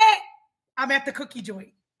like that, I'm at the cookie joint.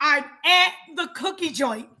 I'm at the cookie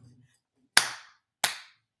joint.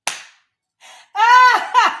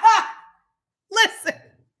 Listen.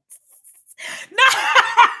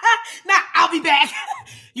 Nah, I'll be back.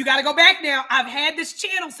 You got to go back now. I've had this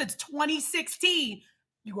channel since 2016.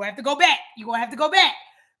 You're going to have to go back. You're going to have to go back.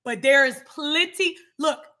 But there is plenty.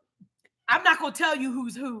 Look, I'm not going to tell you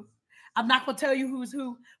who's who. I'm not going to tell you who's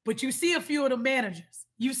who. But you see a few of the managers.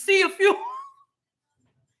 You see a few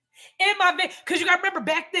in my video. Because you got to remember,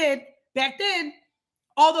 back then,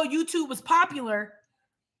 although YouTube was popular,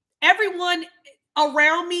 everyone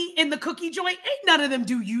around me in the cookie joint, ain't none of them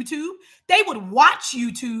do YouTube. They would watch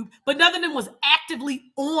YouTube, but none of them was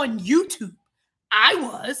actively on YouTube. I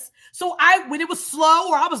was. So when it was slow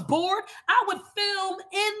or I was bored, I would film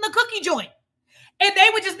in the cookie joint. And they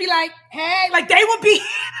would just be like, hey, like they would be.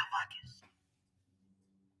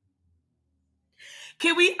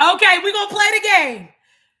 Okay, we're going to play the game.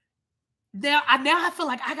 Now I feel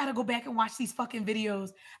like I got to go back and watch these fucking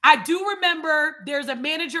videos. I do remember there's a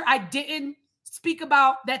manager I didn't speak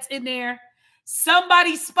about that's in there.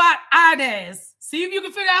 Somebody spot Inez. See if you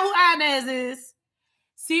can figure out who Inez is.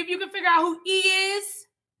 See if you can figure out who E is.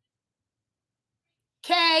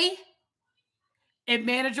 K. And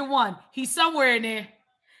manager 1. He's somewhere in there.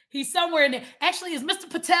 Actually, is Mr.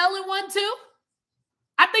 Patel in one too?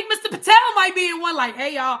 I think Mr. Patel might be in one. Like,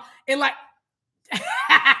 hey, y'all. And like...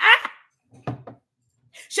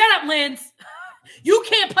 Shut up, Lens. You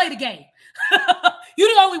can't play the game.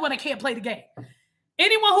 You're the only one that can't play the game.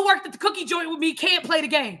 Anyone who worked at the cookie joint with me can't play the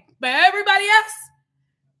game. But everybody else,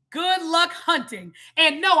 good luck hunting.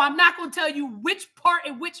 And no, I'm not going to tell you which part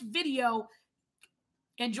in which video.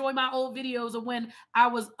 Enjoy my old videos of when I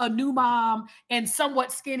was a new mom and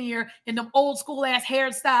somewhat skinnier and them old school ass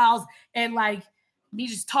hairstyles and like me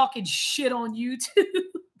just talking shit on YouTube.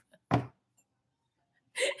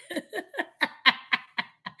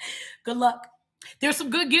 Good luck. There's some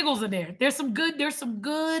good giggles in there. There's some good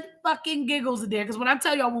fucking giggles in there. Because when I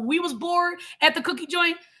tell y'all, when we was bored at the cookie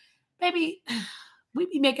joint, baby, we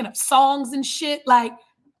be making up songs and shit. Like,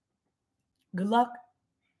 good luck.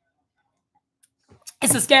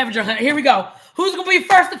 It's a scavenger hunt. Here we go. Who's going to be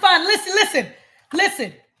first to find?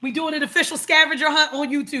 Listen. We doing an official scavenger hunt on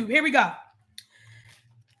YouTube. Here we go.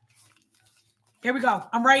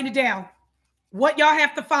 I'm writing it down. What y'all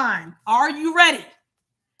have to find. Are you ready?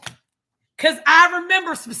 Because I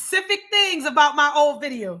remember specific things about my old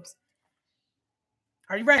videos.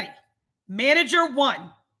 Are you ready? Manager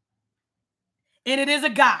 1. And it is a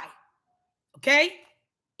guy. Okay?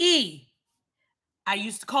 E. I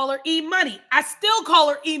used to call her E Money. I still call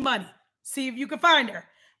her E Money. See if you can find her.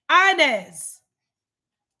 Inez.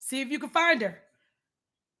 See if you can find her.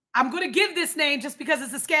 I'm going to give this name just because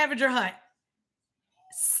it's a scavenger hunt.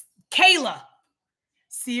 Kayla.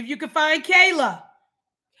 See if you can find Kayla.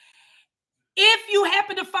 If you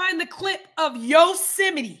happen to find the clip of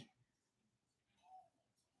Yosemite,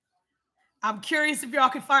 I'm curious if y'all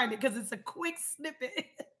can find it because it's a quick snippet.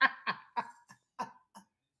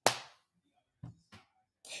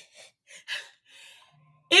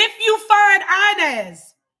 If you find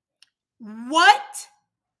Inez, what?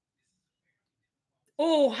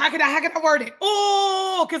 Oh, how can I word it?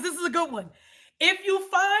 Oh, because this is a good one. If you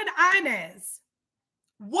find Inez,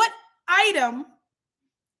 what item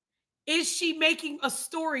is she making a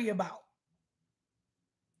story about?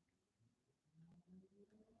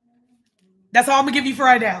 That's all I'm going to give you for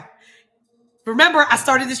right now. Remember, I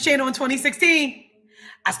started this channel in 2016.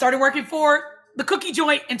 I started working for the cookie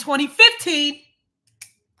joint in 2015.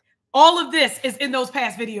 All of this is in those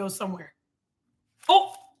past videos somewhere.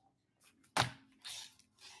 Oh,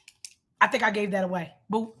 I think I gave that away.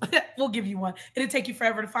 But we'll give you one. It'll take you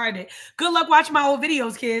forever to find it. Good luck watching my old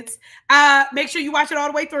videos, kids. Make sure you watch it all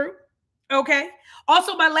the way through. Okay.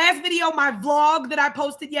 Also, my last video, my vlog that I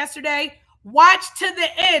posted yesterday, watch to the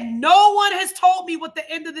end. No one has told me what the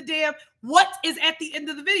end of the what is at the end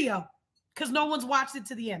of the video because no one's watched it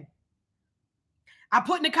to the end. I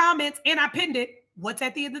put in the comments and I pinned it. What's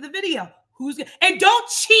at the end of the video? And don't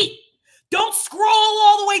cheat. Don't scroll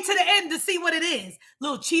all the way to the end to see what it is.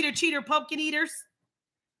 Little cheater, pumpkin eaters.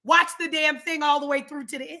 Watch the damn thing all the way through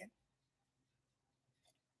to the end.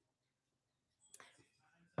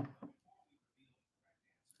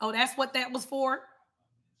 Oh, that's what that was for?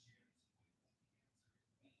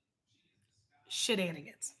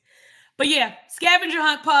 Shenanigans. But yeah, scavenger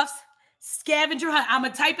hunt, Puffs. Scavenger hunt. I'm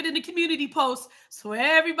going to type it in the community post so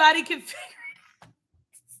everybody can figure it out.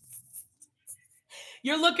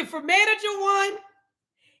 You're looking for manager 1,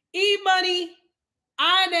 E-Money,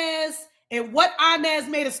 Inez, and what Inez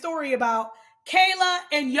made a story about, Kayla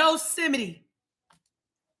and Yosemite.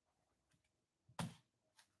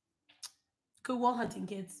 Good will hunting,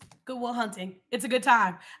 kids. Good will hunting. It's a good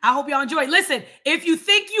time. I hope y'all enjoy. Listen, if you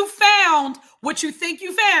think you found what you think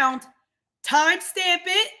you found, timestamp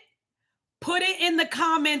it. Put it in the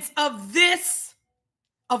comments of this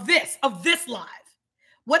live.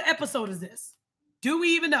 What episode is this? Do we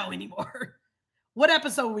even know anymore? What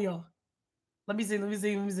episode are we on? Let me see.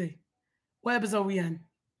 What episode are we in?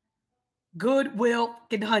 Good will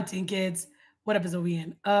hunting, kids. What episode are we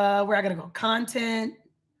in? Where I gotta go? Content.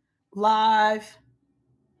 Live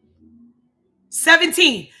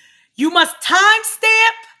 17. You must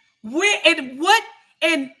timestamp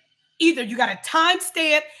and either you got to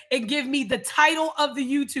timestamp and give me the title of the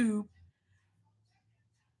YouTube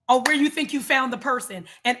or where you think you found the person.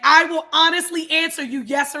 And I will honestly answer you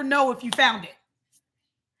yes or no if you found it.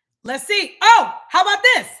 Let's see. Oh, how about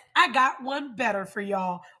this? I got one better for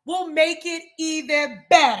y'all. We'll make it even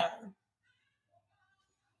better.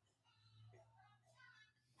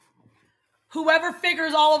 Whoever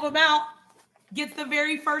figures all of them out gets the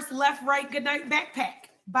very first left, right, goodnight backpack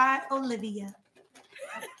by Olivia.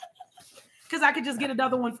 Because I could just get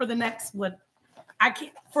another one for the next one. I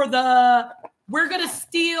can't, we're going to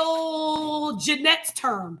steal Jeanette's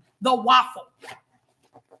term, the waffle.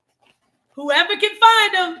 Whoever can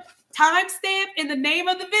find them, timestamp in the name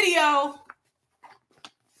of the video,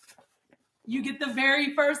 you get the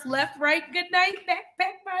very first left, right, goodnight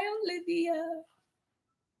backpack by Olivia.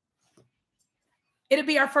 It'll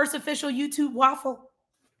be our first official YouTube waffle.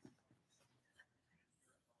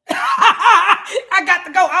 I got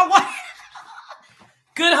to go.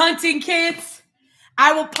 Good hunting, kids.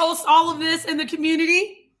 I will post all of this in the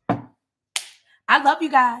community. I love you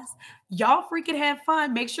guys. Y'all freaking have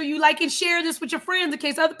fun. Make sure you like and share this with your friends in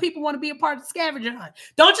case other people want to be a part of the scavenger hunt.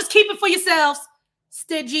 Don't just keep it for yourselves,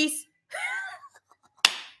 stingies.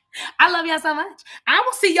 I love y'all so much. I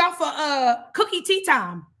will see y'all for cookie tea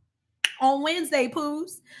time on Wednesday,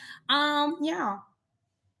 poos. Yeah.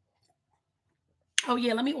 Oh,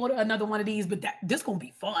 yeah, let me order another one of these, but this going to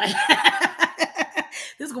be fun.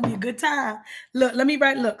 This is going to be a good time. Look, let me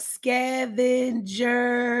write, look, scavenger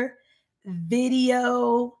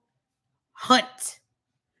video hunt.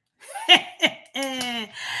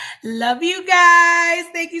 Love you guys.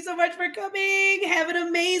 Thank you so much for coming. Have an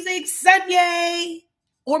amazing Sunday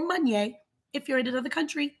or Monday if you're in another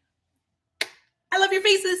country. I love your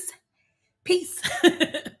faces. Peace.